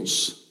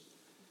scales.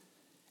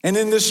 And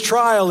in this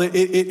trial,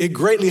 it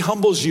greatly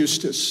humbles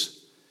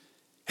Eustace,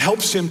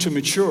 helps him to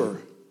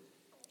mature.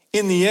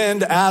 In the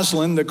end,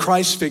 Aslan, the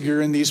Christ figure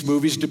in these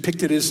movies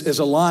depicted as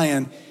a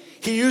lion,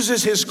 he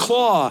uses his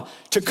claw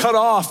to cut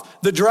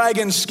off the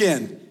dragon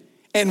skin.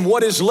 And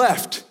what is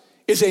left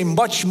is a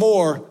much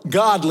more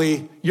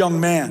godly young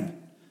man.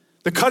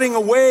 The cutting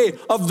away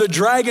of the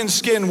dragon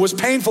skin was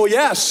painful,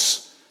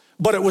 yes,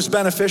 but it was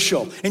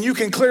beneficial. And you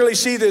can clearly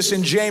see this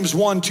in James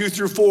 1, 2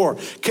 through 4.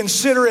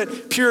 Consider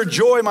it pure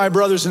joy, my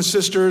brothers and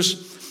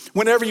sisters,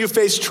 whenever you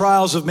face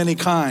trials of many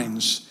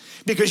kinds,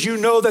 because you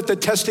know that the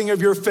testing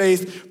of your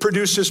faith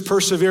produces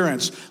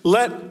perseverance.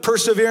 Let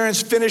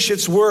perseverance finish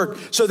its work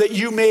so that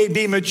you may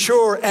be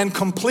mature and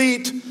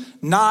complete,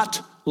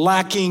 not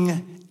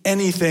lacking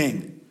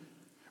anything.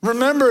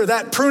 Remember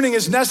that pruning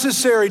is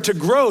necessary to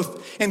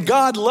growth, and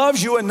God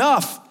loves you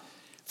enough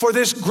for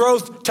this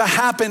growth to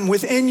happen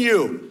within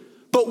you.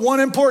 But one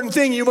important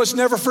thing you must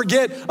never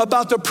forget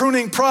about the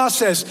pruning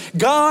process: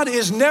 God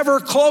is never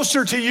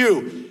closer to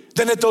you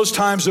than at those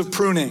times of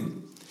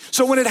pruning.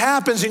 So when it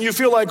happens and you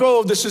feel like,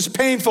 oh, this is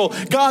painful,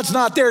 God's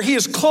not there. He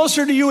is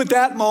closer to you at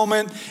that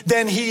moment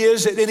than he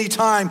is at any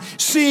time,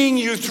 seeing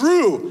you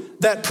through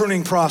that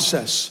pruning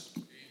process.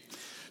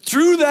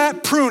 Through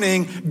that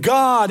pruning,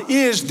 God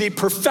is the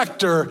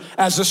perfecter,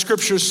 as the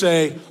scriptures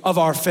say, of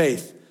our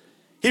faith.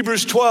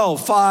 Hebrews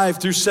 12, 5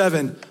 through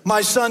 7.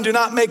 My son, do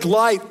not make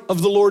light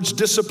of the Lord's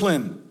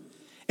discipline,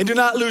 and do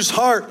not lose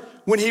heart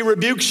when he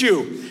rebukes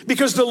you,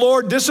 because the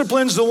Lord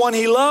disciplines the one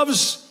he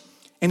loves,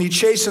 and he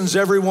chastens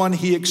everyone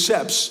he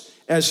accepts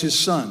as his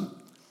son.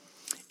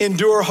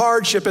 Endure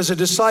hardship as a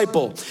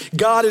disciple.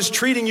 God is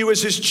treating you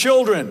as his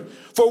children.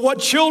 For what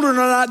children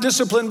are not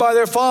disciplined by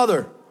their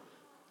father?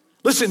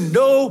 Listen,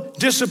 no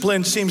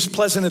discipline seems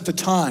pleasant at the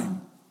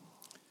time,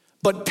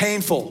 but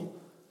painful.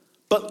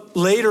 But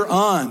later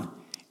on,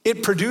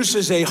 it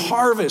produces a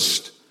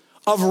harvest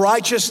of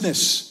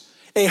righteousness,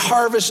 a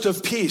harvest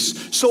of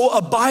peace. So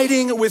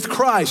abiding with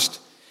Christ,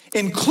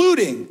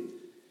 including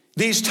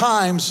these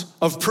times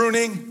of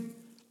pruning,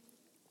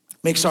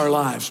 makes our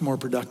lives more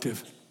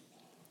productive.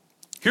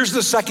 Here's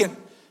the second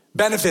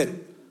benefit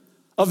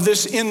of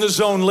this in the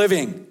zone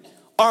living.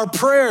 Our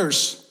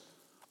prayers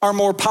are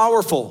more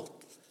powerful.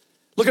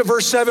 Look at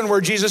verse 7 where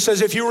Jesus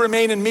says, if you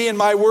remain in me and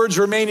my words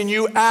remain in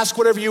you, ask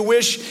whatever you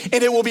wish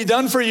and it will be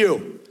done for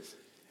you.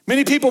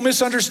 Many people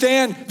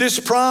misunderstand this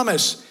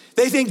promise.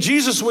 They think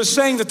Jesus was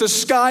saying that the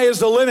sky is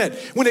the limit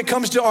when it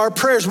comes to our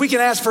prayers. We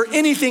can ask for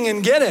anything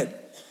and get it.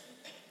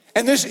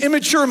 And this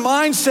immature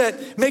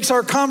mindset makes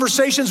our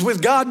conversations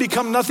with God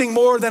become nothing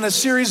more than a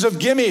series of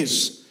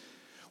gimmies.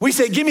 We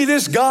say, give me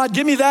this, God,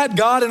 give me that,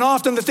 God, and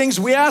often the things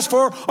we ask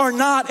for are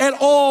not at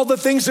all the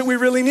things that we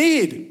really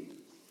need.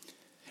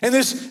 And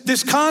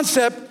this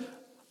concept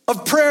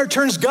of prayer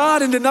turns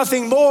God into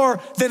nothing more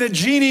than a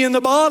genie in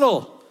the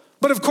bottle.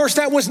 But of course,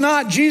 that was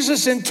not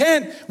Jesus'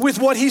 intent with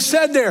what he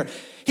said there.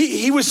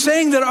 He was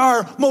saying that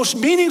our most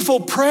meaningful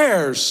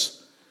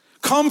prayers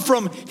come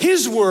from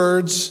his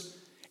words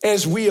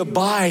as we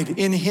abide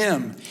in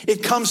him.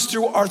 It comes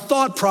through our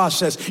thought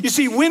process. You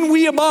see, when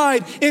we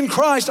abide in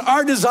Christ,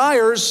 our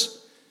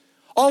desires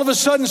all of a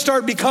sudden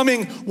start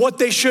becoming what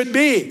they should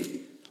be.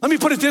 Let me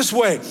put it this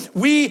way.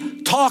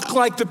 We talk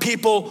like the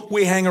people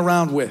we hang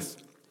around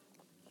with.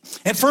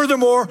 And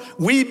furthermore,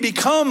 we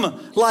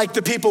become like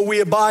the people we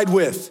abide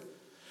with.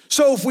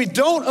 So if we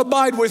don't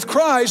abide with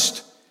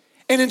Christ,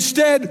 and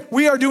instead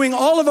we are doing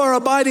all of our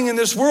abiding in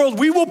this world,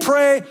 we will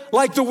pray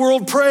like the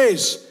world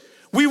prays.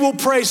 We will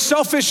pray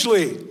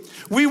selfishly.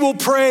 We will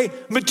pray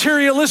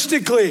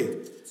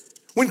materialistically.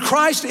 When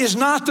Christ is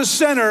not the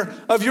center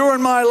of your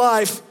and my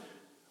life,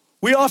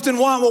 we often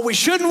want what we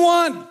shouldn't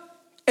want,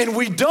 and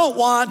we don't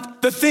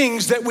want the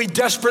things that we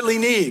desperately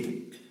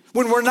need.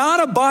 When we're not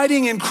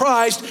abiding in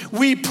Christ,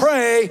 we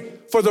pray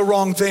for the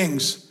wrong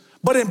things.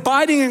 But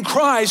abiding in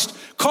Christ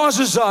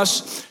causes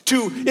us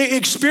to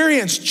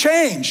experience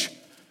change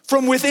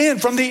from within,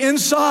 from the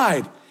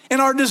inside. And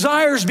our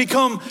desires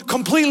become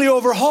completely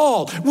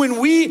overhauled. When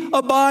we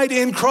abide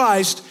in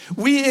Christ,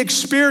 we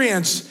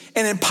experience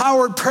an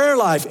empowered prayer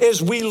life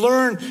as we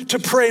learn to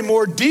pray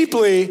more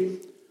deeply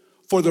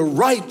for the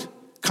right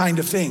kind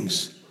of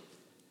things.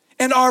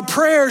 And our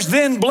prayers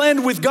then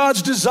blend with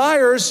God's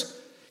desires,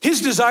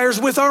 his desires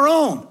with our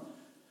own.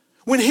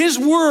 When his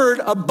word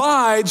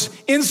abides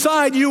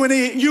inside you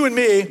and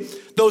me,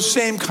 those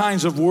same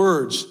kinds of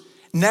words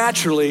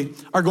naturally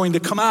are going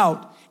to come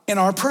out in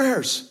our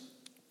prayers.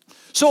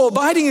 So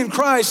abiding in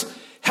Christ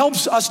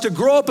helps us to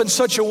grow up in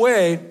such a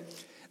way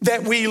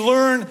that we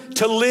learn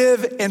to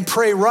live and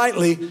pray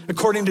rightly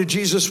according to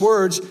Jesus'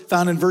 words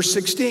found in verse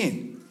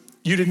 16.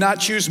 You did not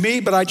choose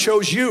me, but I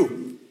chose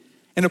you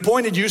and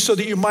appointed you so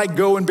that you might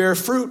go and bear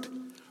fruit,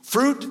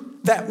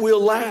 fruit that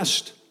will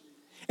last.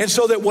 And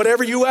so that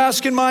whatever you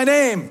ask in my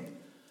name,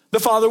 the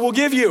Father will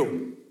give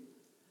you.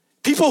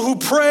 People who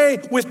pray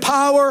with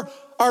power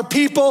are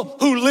people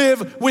who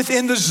live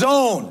within the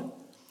zone.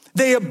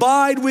 They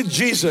abide with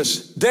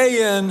Jesus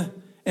day in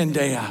and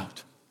day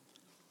out.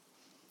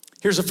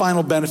 Here's a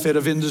final benefit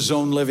of in the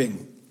zone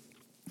living.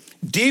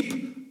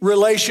 Deep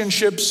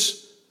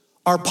relationships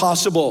are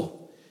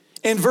possible.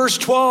 In verse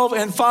 12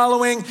 and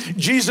following,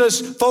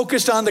 Jesus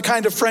focused on the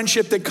kind of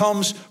friendship that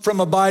comes from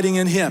abiding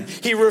in him.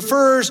 He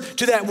refers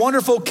to that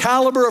wonderful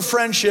caliber of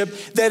friendship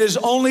that is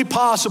only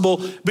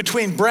possible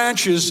between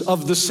branches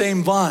of the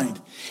same vine.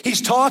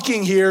 He's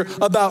talking here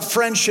about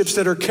friendships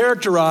that are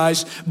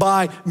characterized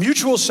by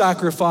mutual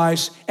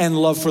sacrifice and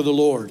love for the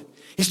Lord.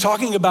 He's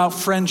talking about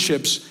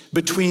friendships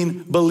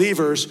between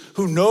believers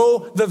who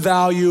know the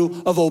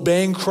value of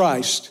obeying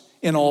Christ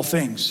in all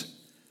things.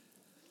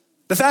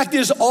 The fact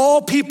is,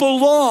 all people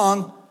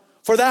long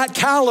for that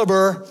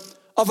caliber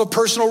of a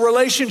personal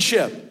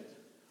relationship.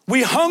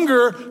 We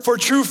hunger for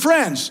true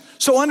friends.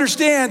 So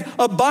understand,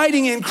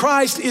 abiding in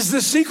Christ is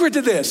the secret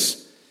to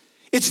this.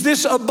 It's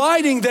this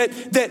abiding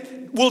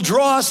that will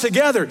draw us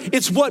together.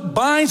 It's what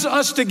binds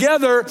us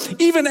together,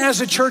 even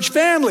as a church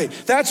family.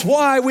 That's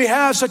why we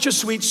have such a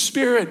sweet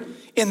spirit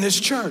in this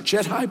church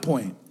at High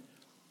Point.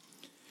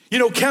 You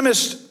know,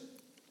 chemists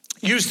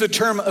use the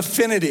term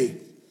affinity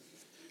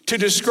to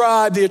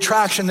describe the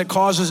attraction that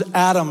causes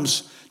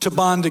atoms to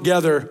bond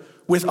together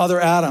with other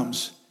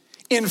atoms.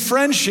 In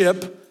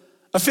friendship,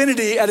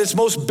 affinity at its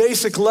most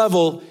basic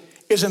level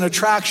is an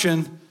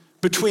attraction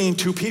between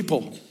two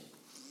people.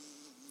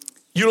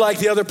 You like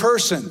the other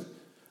person,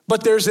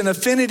 but there's an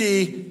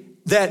affinity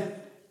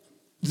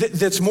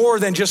that's more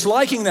than just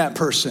liking that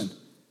person.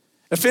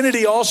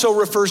 Affinity also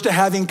refers to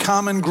having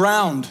common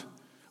ground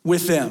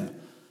with them.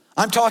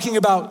 I'm talking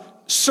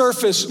about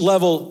surface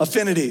level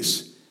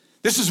affinities.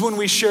 This is when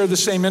we share the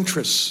same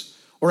interests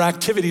or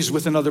activities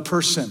with another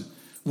person.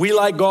 We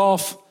like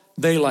golf,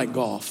 they like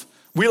golf.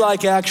 We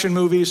like action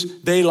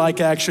movies, they like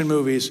action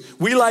movies.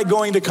 We like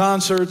going to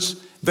concerts,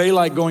 they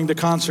like going to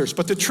concerts.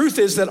 But the truth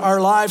is that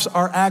our lives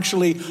are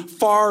actually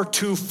far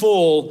too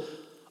full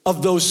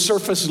of those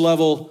surface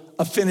level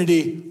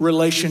affinity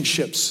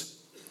relationships.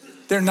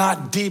 They're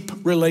not deep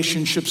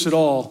relationships at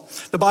all.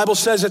 The Bible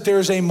says that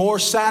there's a more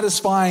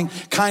satisfying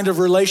kind of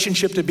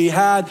relationship to be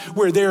had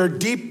where there are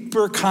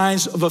deeper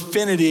kinds of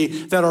affinity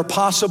that are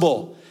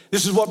possible.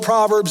 This is what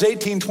Proverbs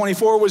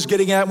 18:24 was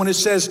getting at when it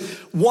says,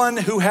 one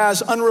who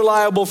has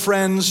unreliable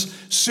friends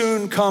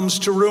soon comes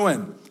to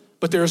ruin,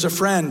 but there's a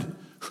friend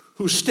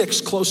who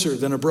sticks closer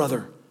than a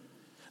brother.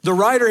 The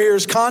writer here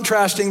is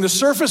contrasting the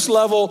surface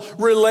level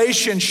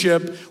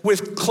relationship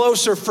with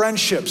closer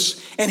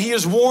friendships. And he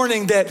is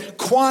warning that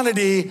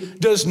quantity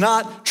does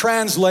not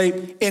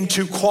translate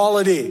into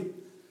quality.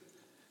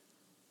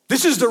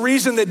 This is the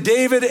reason that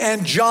David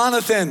and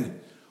Jonathan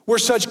were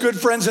such good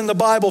friends in the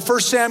Bible. 1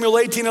 Samuel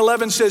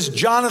 18:11 says,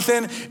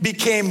 Jonathan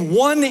became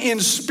one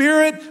in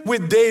spirit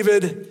with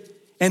David,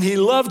 and he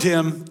loved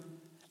him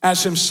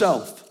as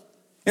himself.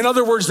 In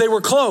other words, they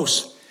were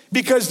close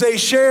because they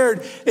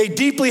shared a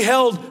deeply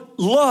held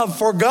love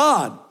for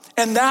God.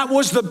 And that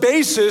was the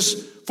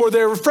basis for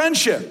their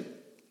friendship.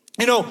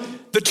 You know,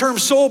 the term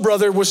soul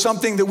brother was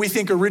something that we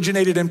think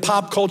originated in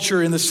pop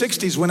culture in the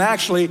 60s when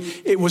actually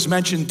it was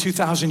mentioned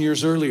 2,000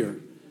 years earlier.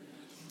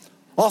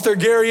 Author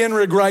Gary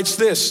Inrig writes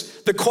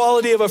this: the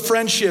quality of a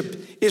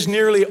friendship is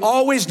nearly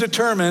always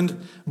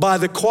determined by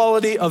the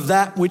quality of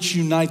that which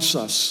unites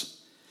us.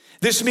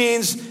 This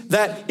means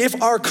that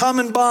if our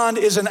common bond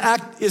is an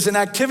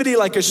activity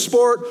like a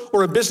sport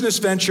or a business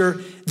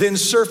venture, then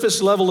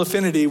surface level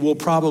affinity will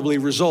probably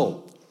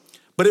result.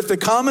 But if the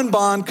common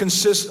bond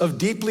consists of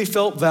deeply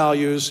felt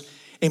values,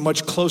 a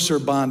much closer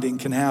bonding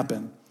can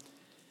happen.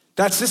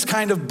 That's this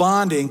kind of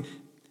bonding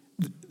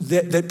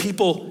that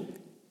people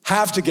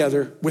have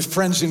together with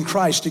friends in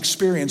Christ,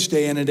 experience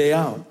day in and day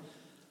out.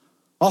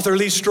 Author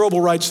Lee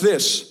Strobel writes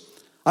this: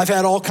 I've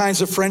had all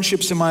kinds of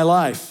friendships in my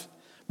life,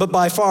 but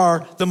by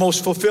far the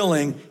most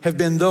fulfilling have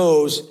been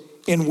those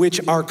in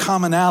which our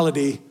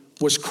commonality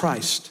was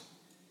Christ.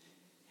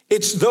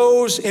 It's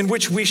those in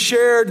which we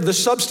shared the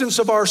substance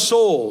of our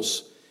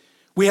souls.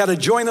 We had a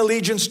joint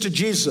allegiance to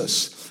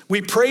Jesus.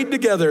 We prayed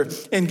together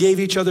and gave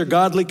each other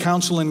godly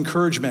counsel and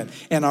encouragement,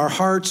 and our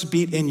hearts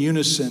beat in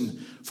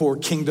unison for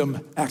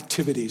kingdom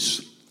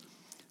activities.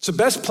 So the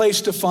best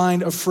place to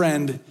find a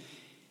friend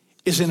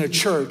is in a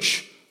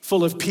church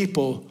full of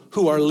people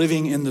who are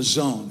living in the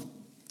zone.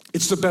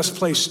 It's the best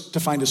place to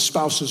find a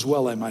spouse as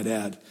well, I might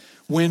add,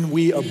 when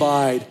we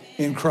abide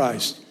in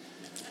Christ.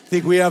 I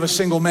think we have a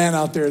single man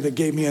out there that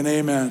gave me an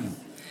amen,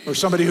 or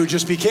somebody who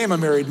just became a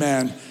married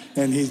man,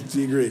 and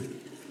he agreed.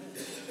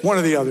 One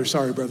or the other,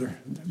 sorry, brother.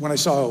 When I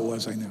saw who it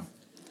was, I knew.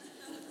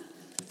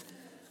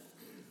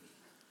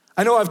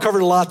 I know I've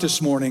covered a lot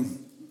this morning,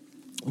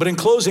 but in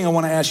closing, I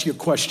want to ask you a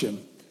question.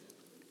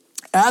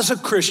 As a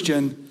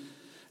Christian,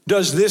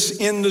 does this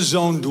in the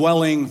zone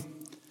dwelling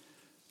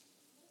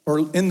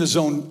or in the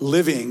zone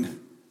living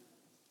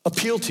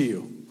appeal to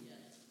you?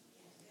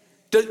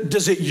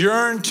 Does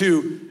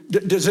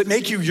it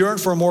make you yearn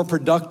for a more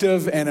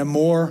productive and a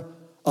more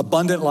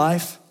abundant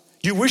life?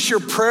 Do you wish your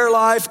prayer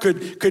life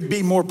could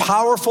be more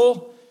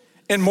powerful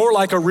and more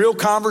like a real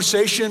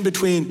conversation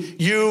between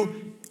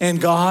you and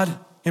God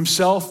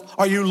himself?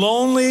 Are you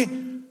lonely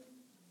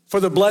for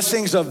the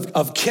blessings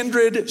of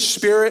kindred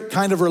spirit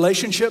kind of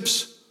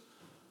relationships?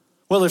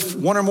 Well, if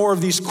one or more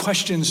of these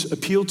questions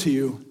appeal to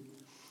you,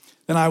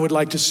 then I would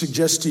like to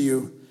suggest to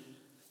you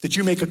that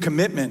you make a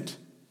commitment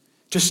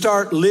to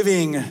start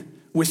living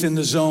within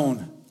the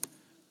zone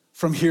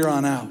from here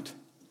on out.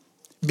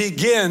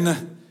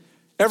 Begin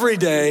every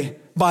day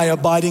by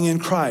abiding in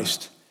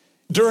Christ.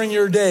 During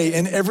your day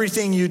and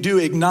everything you do,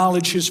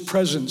 acknowledge his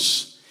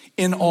presence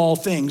in all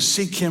things.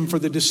 Seek him for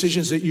the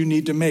decisions that you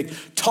need to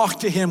make. Talk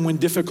to him when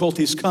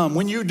difficulties come.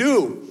 When you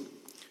do,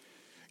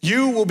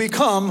 you will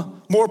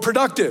become more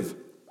productive.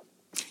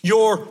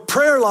 Your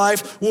prayer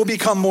life will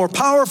become more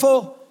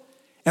powerful,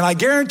 and I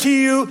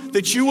guarantee you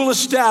that you will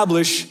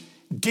establish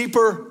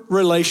deeper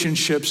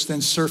relationships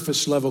than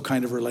surface level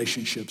kind of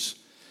relationships.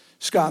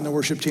 Scott and the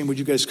worship team, would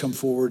you guys come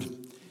forward?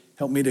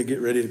 Help me to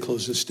get ready to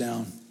close this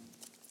down.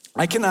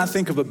 I cannot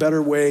think of a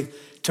better way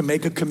to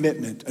make a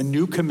commitment, a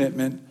new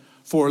commitment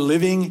for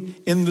living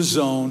in the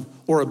zone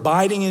or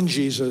abiding in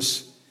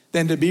Jesus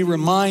than to be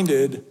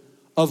reminded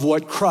of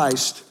what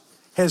Christ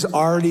has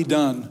already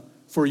done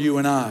for you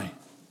and I.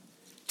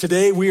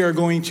 Today we are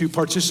going to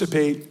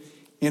participate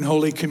in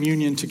Holy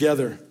Communion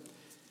together.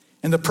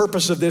 And the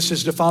purpose of this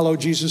is to follow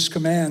Jesus'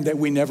 command that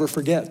we never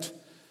forget,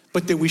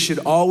 but that we should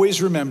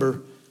always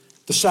remember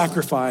the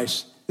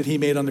sacrifice that he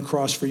made on the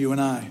cross for you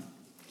and I.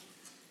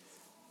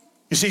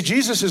 You see,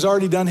 Jesus has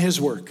already done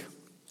his work.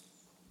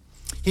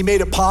 He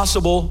made it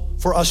possible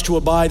for us to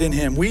abide in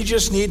him. We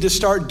just need to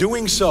start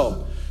doing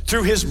so.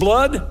 Through his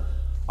blood,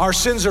 our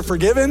sins are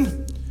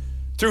forgiven.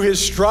 Through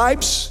his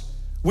stripes,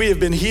 we have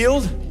been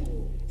healed.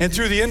 And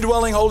through the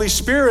indwelling Holy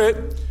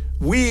Spirit,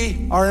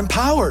 we are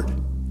empowered.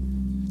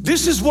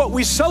 This is what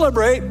we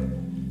celebrate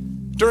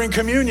during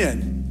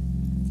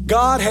communion.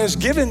 God has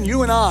given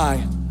you and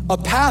I a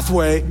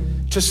pathway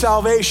to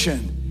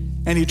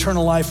salvation and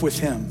eternal life with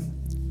him.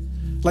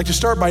 I'd like to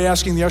start by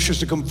asking the ushers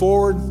to come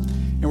forward,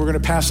 and we're going to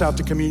pass out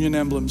the communion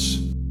emblems.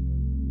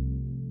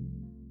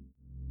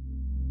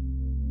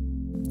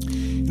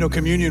 You know,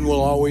 communion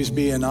will always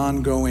be an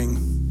ongoing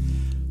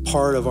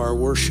part of our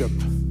worship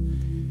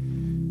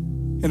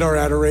and our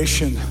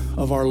adoration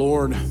of our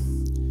Lord.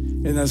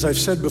 And as I've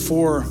said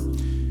before,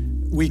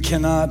 we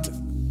cannot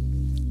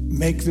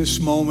make this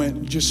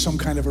moment just some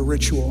kind of a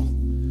ritual.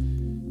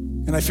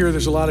 And I fear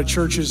there's a lot of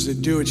churches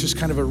that do. It's just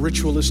kind of a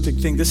ritualistic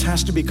thing. This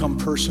has to become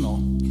personal.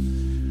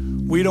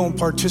 We don't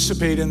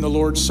participate in the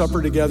Lord's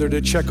Supper together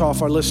to check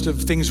off our list of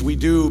things we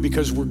do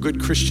because we're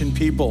good Christian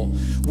people.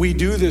 We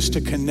do this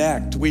to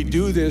connect. We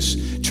do this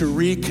to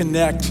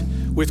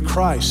reconnect with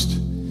Christ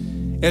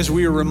as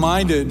we are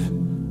reminded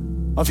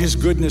of his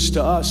goodness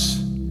to us.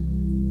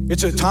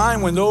 It's a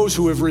time when those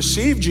who have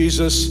received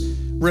Jesus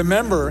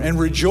remember and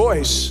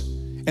rejoice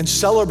and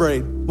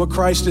celebrate what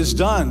Christ has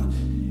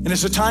done. And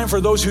it's a time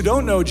for those who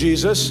don't know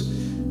Jesus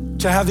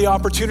to have the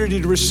opportunity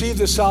to receive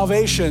the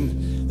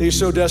salvation that you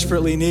so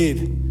desperately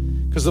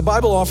need. Because the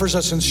Bible offers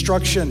us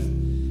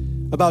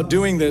instruction about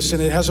doing this,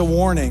 and it has a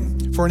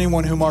warning for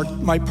anyone who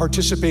might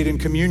participate in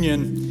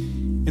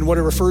communion in what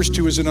it refers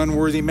to as an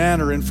unworthy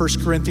manner. In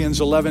 1 Corinthians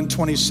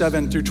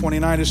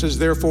 11:27-29, it says,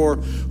 "Therefore,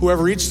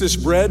 whoever eats this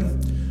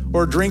bread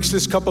or drinks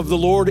this cup of the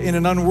Lord in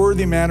an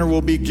unworthy manner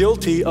will be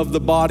guilty of the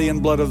body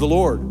and blood of the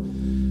Lord.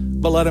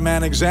 But let a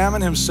man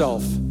examine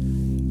himself,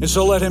 and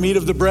so let him eat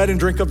of the bread and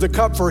drink of the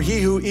cup. For he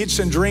who eats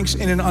and drinks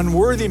in an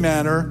unworthy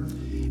manner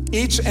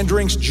eats and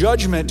drinks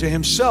judgment to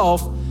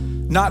himself,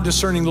 not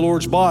discerning the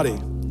Lord's body."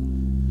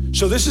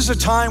 So this is a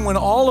time when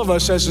all of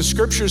us, as the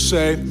scriptures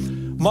say,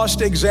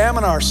 must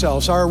examine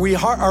ourselves. Are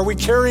we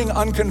carrying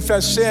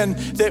unconfessed sin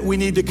that we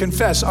need to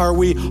confess? Are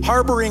we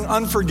harboring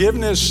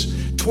unforgiveness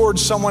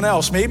towards someone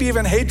else, maybe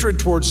even hatred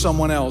towards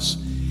someone else?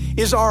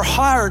 Is our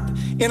heart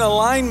in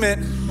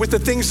alignment with the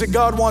things that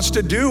God wants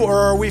to do, or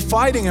are we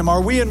fighting him?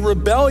 Are we in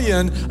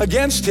rebellion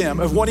against him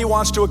of what he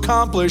wants to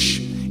accomplish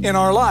in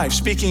our life?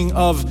 Speaking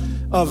of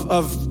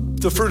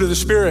the fruit of the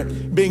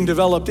Spirit being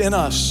developed in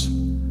us.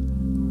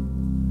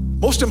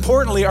 Most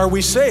importantly, are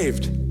we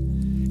saved?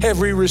 Have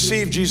we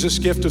received Jesus'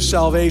 gift of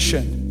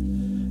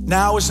salvation?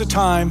 Now is the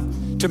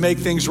time to make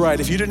things right.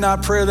 If you did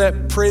not pray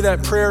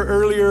that prayer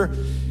earlier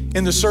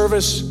in the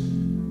service,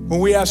 when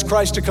we ask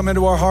Christ to come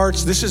into our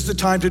hearts, this is the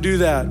time to do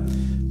that.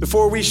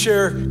 Before we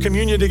share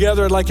communion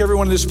together, I'd like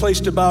everyone in this place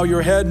to bow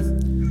your head.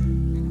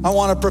 I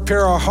want to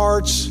prepare our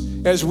hearts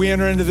as we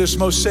enter into this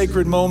most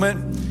sacred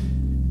moment.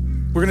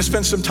 We're going to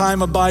spend some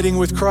time abiding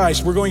with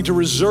Christ. We're going to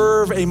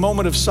reserve a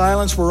moment of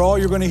silence where all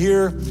you're going to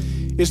hear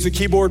is the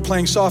keyboard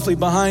playing softly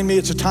behind me.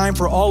 It's a time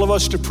for all of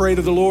us to pray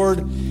to the Lord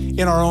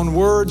in our own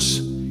words,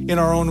 in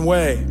our own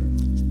way.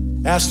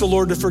 Ask the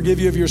Lord to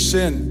forgive you of your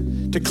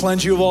sin, to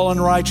cleanse you of all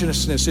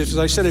unrighteousness. As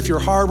I said, if you're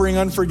harboring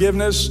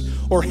unforgiveness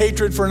or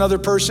hatred for another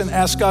person,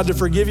 ask God to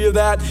forgive you of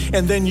that,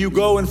 and then you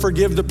go and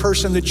forgive the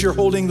person that you're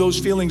holding those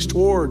feelings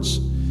towards.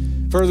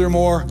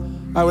 Furthermore,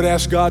 I would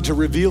ask God to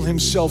reveal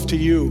himself to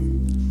you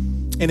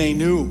in a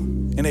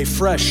new, in a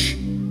fresh,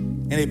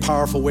 in a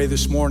powerful way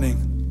this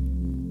morning.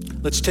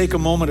 Let's take a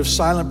moment of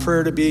silent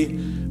prayer to be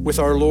with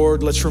our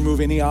Lord. Let's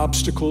remove any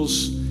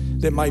obstacles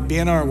that might be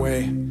in our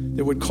way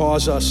that would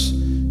cause us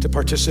to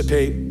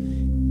participate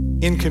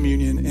in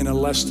communion in a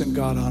less than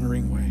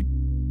God-honoring way.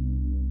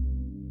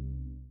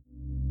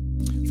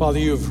 Father,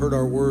 you have heard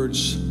our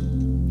words.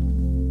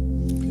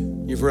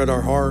 You've read our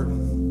heart.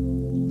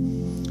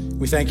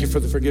 We thank you for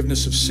the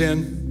forgiveness of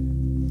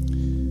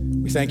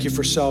sin. We thank you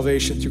for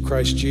salvation through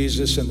Christ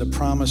Jesus and the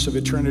promise of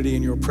eternity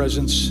in your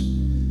presence.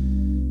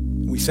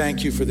 We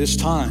thank you for this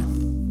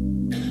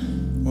time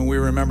when we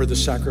remember the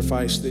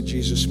sacrifice that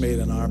Jesus made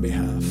on our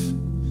behalf.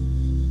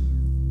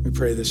 We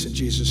pray this in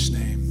Jesus'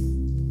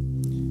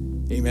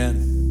 name. Amen.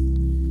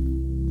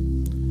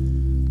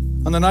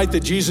 On the night that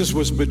Jesus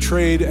was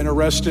betrayed and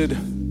arrested,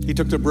 he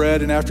took the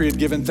bread, and after he had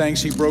given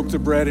thanks, he broke the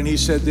bread, and he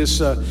said, this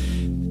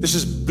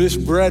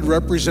bread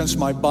represents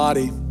my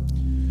body,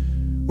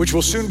 which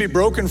will soon be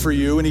broken for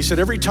you. And he said,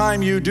 every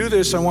time you do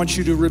this, I want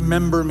you to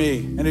remember me.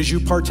 And as you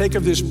partake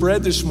of this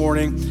bread this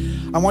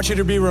morning, I want you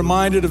to be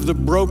reminded of the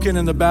broken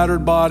and the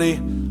battered body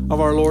of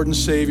our Lord and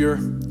Savior.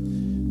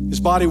 His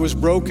body was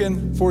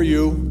broken for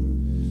you,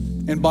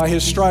 and by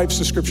his stripes,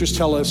 the scriptures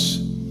tell us,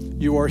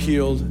 you are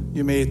healed.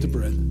 You may eat the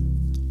bread.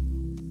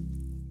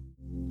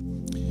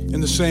 In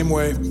the same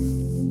way,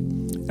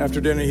 after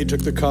dinner, he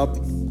took the cup.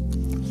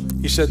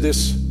 He said,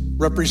 this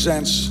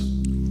represents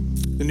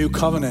the new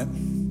covenant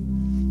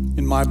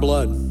in my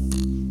blood.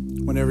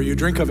 Whenever you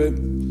drink of it,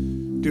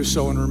 do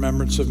so in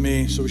remembrance of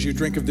me. So as you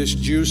drink of this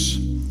juice,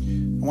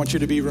 I want you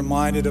to be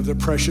reminded of the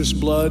precious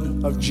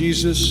blood of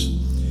Jesus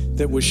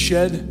that was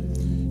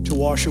shed to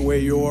wash away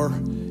your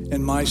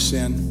and my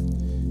sin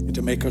and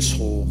to make us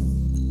whole.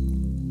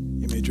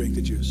 You may drink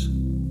the juice.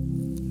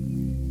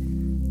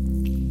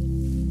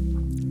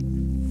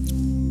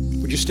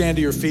 Would you stand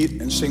to your feet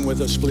and sing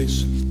with us,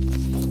 please?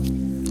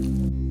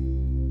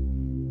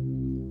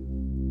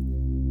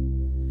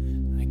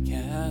 I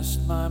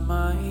cast my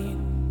mind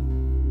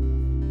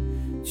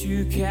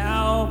to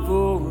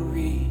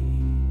Calvary,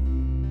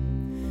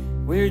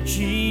 where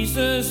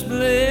Jesus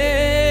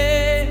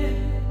bled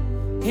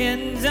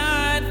and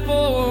died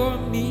for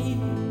me.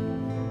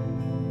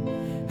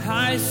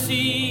 I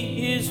see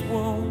his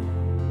wounds,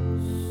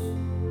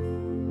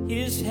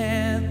 his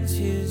hands,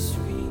 his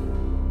feet,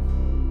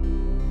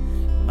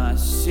 my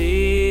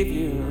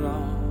Savior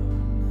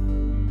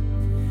on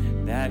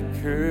that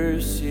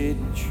cursed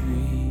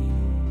tree.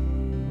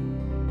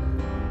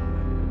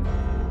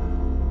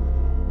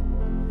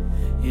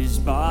 His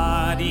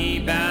body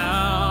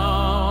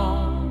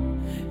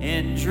bound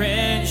and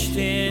drenched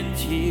in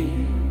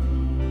tears,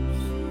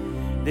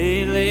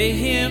 they lay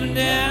him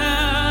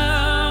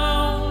down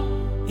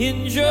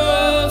in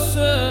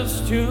Joseph's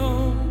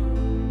tomb,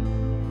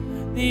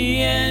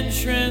 the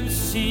entrance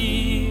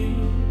sealed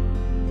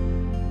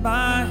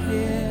by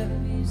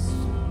his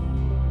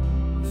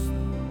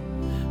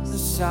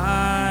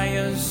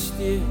Messiah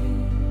still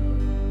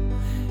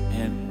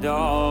and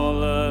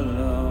all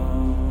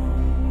alone.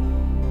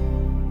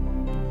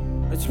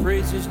 Let's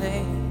praise his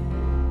name.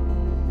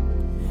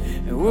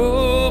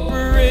 Oh,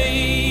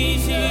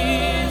 praise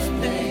his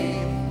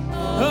name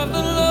of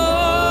the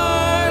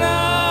Lord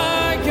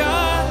our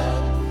God.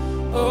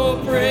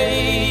 Oh,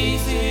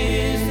 praise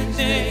his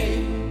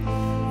name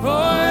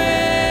forevermore.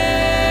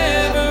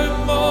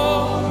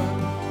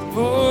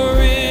 For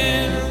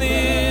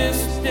endless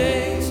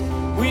days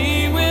we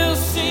will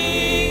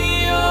sing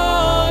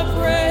your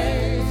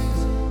praise,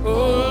 oh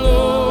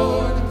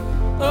Lord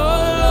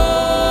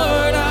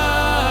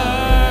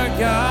our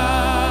God.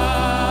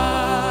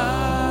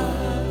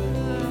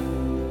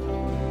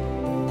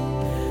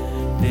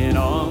 Then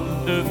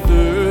on the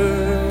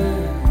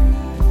third,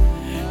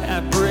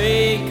 at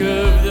break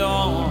of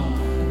dawn,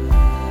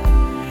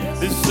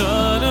 the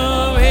Son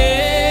of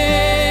Heaven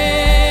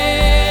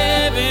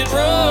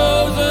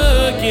rose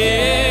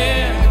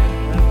again.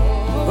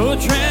 Oh,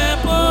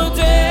 trample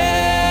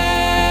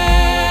death,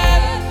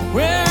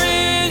 where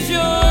is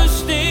your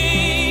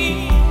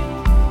sting?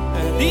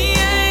 The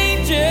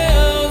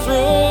angels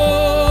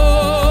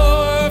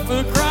roar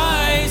for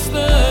Christ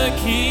the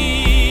King.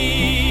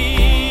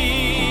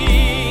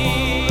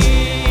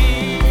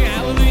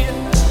 Hallelujah.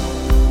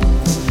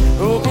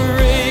 Oh,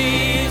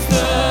 praise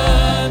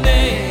the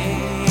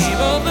name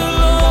of the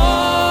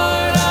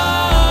Lord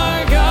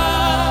our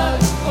God.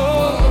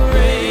 Oh,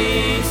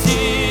 praise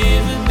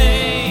his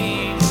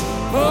name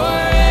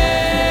forevermore.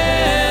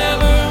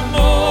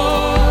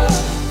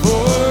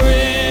 For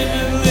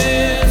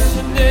endless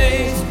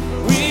days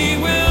we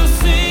will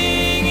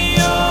sing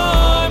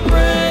your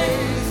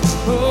praise,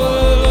 oh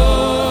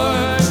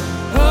Lord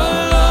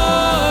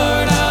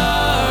our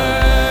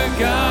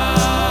God.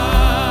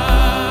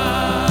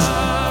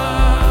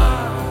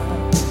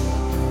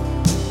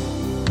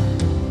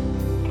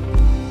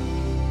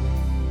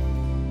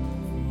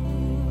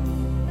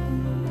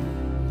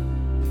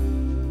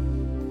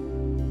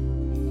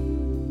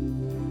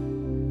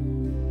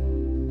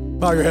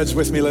 Bow your heads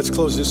with me. Let's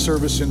close this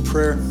service in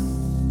prayer.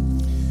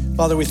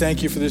 Father, we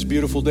thank you for this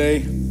beautiful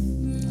day.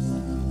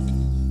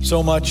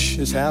 So much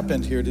has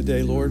happened here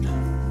today, Lord.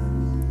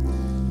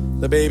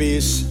 The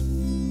babies,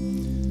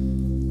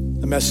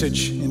 the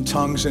message in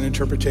tongues and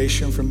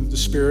interpretation from the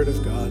Spirit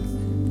of God.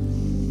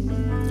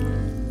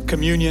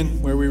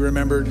 Communion, where we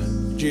remembered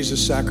Jesus'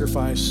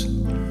 sacrifice.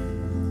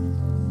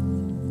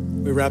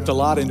 We wrapped a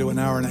lot into an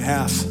hour and a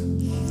half.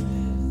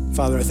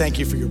 Father, I thank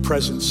you for your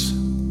presence.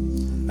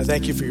 I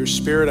thank you for your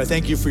spirit. I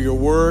thank you for your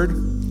word.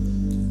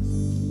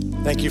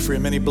 Thank you for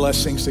your many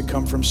blessings that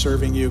come from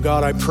serving you.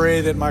 God, I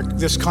pray that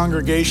this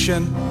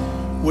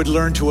congregation would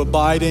learn to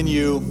abide in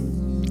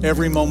you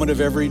every moment of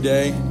every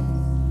day.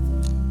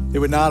 They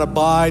would not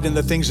abide in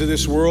the things of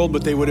this world,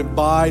 but they would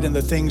abide in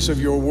the things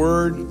of your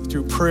word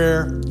through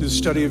prayer, through the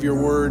study of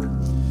your word,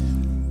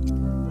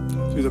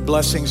 through the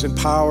blessings and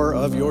power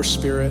of your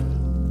spirit.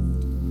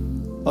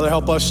 Father,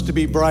 help us to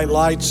be bright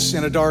lights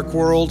in a dark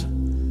world.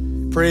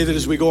 Pray that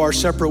as we go our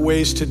separate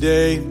ways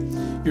today,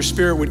 your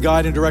spirit would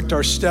guide and direct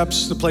our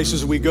steps, the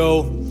places we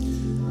go,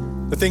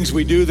 the things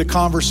we do, the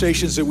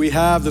conversations that we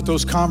have, that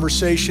those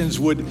conversations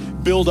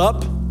would build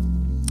up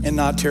and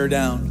not tear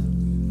down.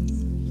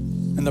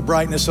 And the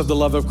brightness of the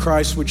love of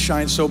Christ would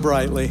shine so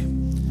brightly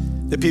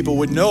that people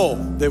would know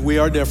that we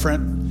are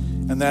different,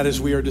 and that is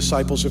we are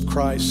disciples of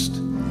Christ.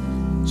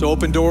 So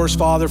open doors,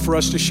 Father, for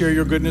us to share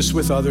your goodness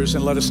with others,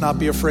 and let us not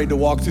be afraid to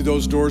walk through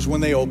those doors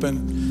when they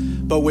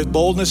open, but with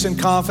boldness and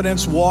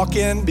confidence walk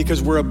in,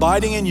 because we're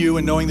abiding in you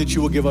and knowing that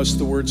you will give us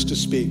the words to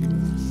speak.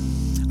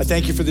 I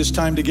thank you for this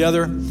time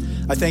together.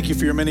 I thank you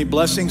for your many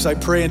blessings. I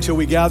pray until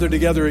we gather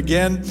together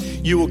again,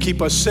 you will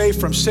keep us safe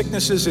from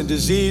sicknesses and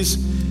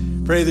disease.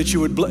 Pray that you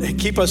would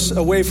keep us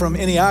away from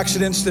any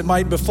accidents that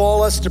might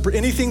befall us,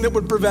 anything that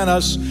would prevent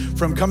us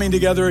from coming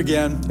together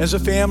again as a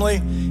family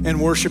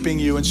and worshiping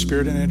you in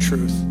spirit and in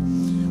truth.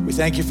 We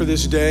thank you for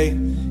this day,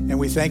 and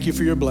we thank you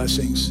for your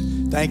blessings.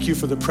 Thank you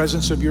for the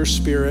presence of your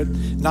spirit,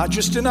 not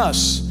just in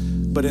us,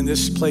 but in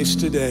this place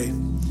today.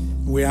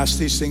 We ask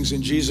these things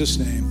in Jesus'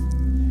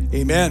 name.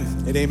 Amen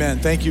and amen.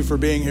 Thank you for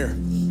being here.